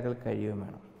രക്ഷകർത്താക്കൾക്ക് കഴിയുകയും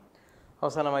വേണം.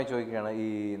 അവസാനമായി ചോദിക്കുകയാണ്, ഈ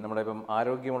നമ്മുടെ ഇപ്പം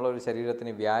ആരോഗ്യമുള്ള ഒരു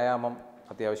ശരീരത്തിന് വ്യായാമം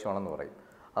അത്യാവശ്യമാണെന്ന് പറയും.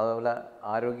 അതുപോലെ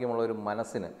ആരോഗ്യമുള്ള ഒരു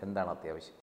മനസ്സിന് എന്താണ്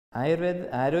അത്യാവശ്യം?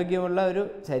 ആരോഗ്യമുള്ള ഒരു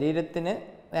ശരീരത്തിന്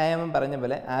വ്യായാമം പറഞ്ഞ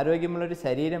പോലെ ആരോഗ്യമുള്ളൊരു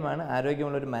ശരീരമാണ്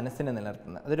ആരോഗ്യമുള്ളൊരു മനസ്സിനെ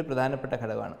നിലനിർത്തുന്നത്. അതൊരു പ്രധാനപ്പെട്ട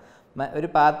ഘടകമാണ്. ഒരു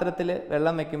പാത്രത്തിൽ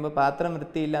വെള്ളം വയ്ക്കുമ്പോൾ പാത്രം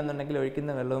വൃത്തിയില്ല എന്നുണ്ടെങ്കിൽ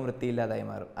ഒഴിക്കുന്ന വെള്ളവും വൃത്തിയില്ലാതായി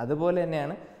മാറും. അതുപോലെ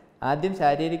തന്നെയാണ് ആദ്യം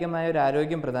ശാരീരികമായ ഒരു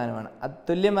ആരോഗ്യം പ്രധാനമാണ്.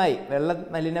 അതുല്യമായി വെള്ളം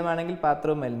മലിനമാണെങ്കിൽ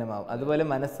പാത്രവും മലിനമാവും. അതുപോലെ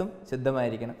മനസ്സും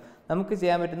ശുദ്ധമായിരിക്കണം. നമുക്ക്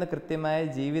ചെയ്യാൻ പറ്റുന്ന കൃത്യമായ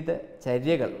ജീവിത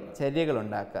ചര്യകൾ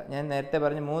ഉണ്ടാക്കുക. ഞാൻ നേരത്തെ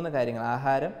പറഞ്ഞ 3 കാര്യങ്ങൾ: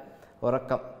 ആഹാരം,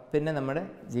 ഉറക്കം, പിന്നെ നമ്മുടെ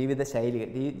ജീവിത ശൈലികൾ,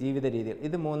 ജീവിത രീതികൾ.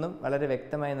 ഇത് 3ഉം വളരെ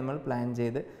വ്യക്തമായി നമ്മൾ പ്ലാൻ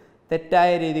ചെയ്ത്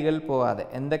തെറ്റായ രീതികളിൽ പോവാതെ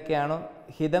എന്തൊക്കെയാണോ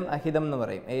ഹിതം അഹിതം എന്ന്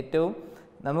പറയും, ഏറ്റവും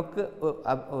നമുക്ക്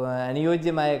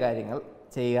അനുയോജ്യമായ കാര്യങ്ങൾ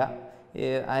ചെയ്യുക.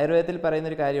 ആയുർവേദത്തിൽ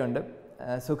പറയുന്നൊരു കാര്യമുണ്ട്,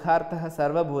 സുഖാർത്ഥ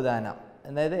സർവഭൂതാനാം.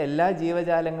 അതായത് എല്ലാ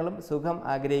ജീവജാലങ്ങളും സുഖം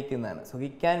ആഗ്രഹിക്കുന്നതാണ്,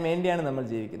 സുഖിക്കാൻ വേണ്ടിയാണ് നമ്മൾ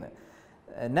ജീവിക്കുന്നത്.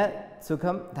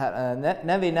 സുഖം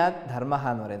വിനാത് ധർമ്മ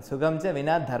എന്ന് പറയുന്നത്. സുഖം ച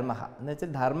വിനാത് ധർമ്മ എന്ന്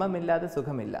വെച്ചാൽ ധർമ്മമില്ലാതെ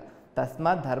സുഖമില്ല.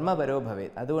 തസ്മാത് ധർമ്മപരോ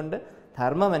ഭവേത്. അതുകൊണ്ട്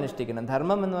ധർമ്മം അനുഷ്ഠിക്കണം.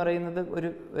 ധർമ്മം എന്ന് പറയുന്നത്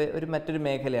മറ്റൊരു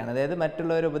മേഖലയാണ്. അതായത്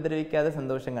മറ്റുള്ളവരെ ഉപദ്രവിക്കാതെ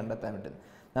സന്തോഷം കണ്ടെത്താൻ പറ്റുന്നത്.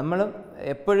 നമ്മൾ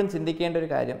എപ്പോഴും ചിന്തിക്കേണ്ട ഒരു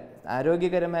കാര്യം,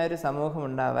 ആരോഗ്യകരമായൊരു സമൂഹം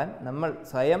ഉണ്ടാവാൻ നമ്മൾ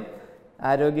സ്വയം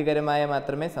ആരോഗ്യകരമായ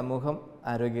മാത്രമേ സമൂഹം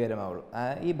ആരോഗ്യകരമാവുള്ളൂ.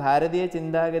 ഈ ഭാരതീയ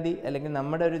ചിന്താഗതി അല്ലെങ്കിൽ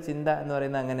നമ്മുടെ ഒരു ചിന്ത എന്ന്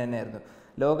പറയുന്നത് അങ്ങനെ തന്നെയായിരുന്നു.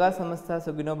 ലോകാ സമസ്ത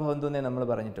സുഖിനോ ഭവന്തു എന്നേ നമ്മൾ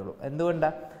പറഞ്ഞിട്ടുള്ളൂ.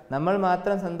 എന്തുകൊണ്ടാണ്? നമ്മൾ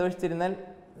മാത്രം സന്തോഷിച്ചിരുന്നാൽ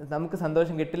നമുക്ക്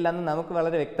സന്തോഷം കിട്ടില്ല എന്ന് നമുക്ക്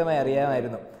വളരെ വ്യക്തമായി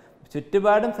അറിയാമായിരുന്നു.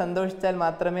 ചുറ്റുപാടും സന്തോഷിച്ചാൽ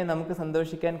മാത്രമേ നമുക്ക്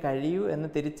സന്തോഷിക്കാൻ കഴിയൂ എന്ന്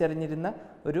തിരിച്ചറിഞ്ഞിരുന്ന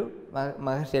ഒരു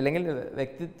മഹർഷി അല്ലെങ്കിൽ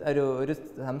ഒരു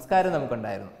സംസ്കാരം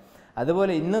നമുക്കുണ്ടായിരുന്നു.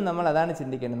 അതുപോലെ ഇന്നും നമ്മൾ അതാണ്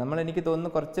ചിന്തിക്കേണ്ടത്. എനിക്ക്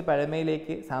തോന്നുന്നു കുറച്ച്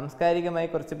പഴമയിലേക്ക്, സാംസ്കാരികമായി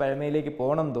കുറച്ച് പഴമയിലേക്ക്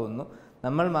പോകണം തോന്നുന്നു.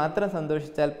 നമ്മൾ മാത്രം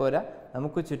സന്തോഷിച്ചാൽ പോരാ,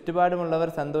 നമുക്ക് ചുറ്റുപാടുമുള്ളവർ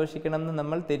സന്തോഷിക്കണം എന്ന്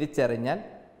നമ്മൾ തിരിച്ചറിഞ്ഞാൽ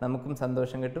നമുക്കും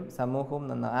സന്തോഷം കിട്ടും, സമൂഹവും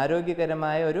നന്നാവും.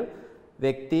 ആരോഗ്യകരമായ ഒരു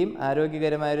വ്യക്തിയും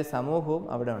ആരോഗ്യകരമായ ഒരു സമൂഹവും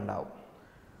അവിടെ ഉണ്ടാവും.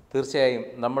 തീർച്ചയായും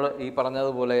നമ്മൾ ഈ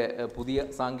പറഞ്ഞതുപോലെ പുതിയ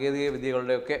സാങ്കേതിക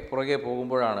വിദ്യകളുടെയൊക്കെ പുറകെ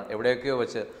പോകുമ്പോഴാണ് എവിടെയൊക്കെയോ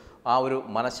വെച്ച് ആ ഒരു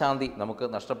മനഃശാന്തി നമുക്ക്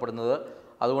നഷ്ടപ്പെടുന്നത്.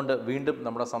 അതുകൊണ്ട് വീണ്ടും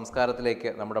നമ്മുടെ സംസ്കാരത്തിലേക്ക്,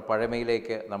 നമ്മുടെ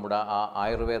പഴമയിലേക്ക്, നമ്മുടെ ആ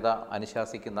ആയുർവേദ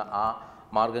അനുശാസിക്കുന്ന ആ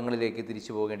മാർഗങ്ങളിലേക്ക്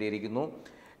തിരിച്ചു പോകേണ്ടിയിരിക്കുന്നു.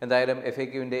 എന്തായാലും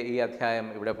FAQവിൻ്റെ ഈ അധ്യായം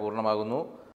ഇവിടെ പൂർണ്ണമാകുന്നു.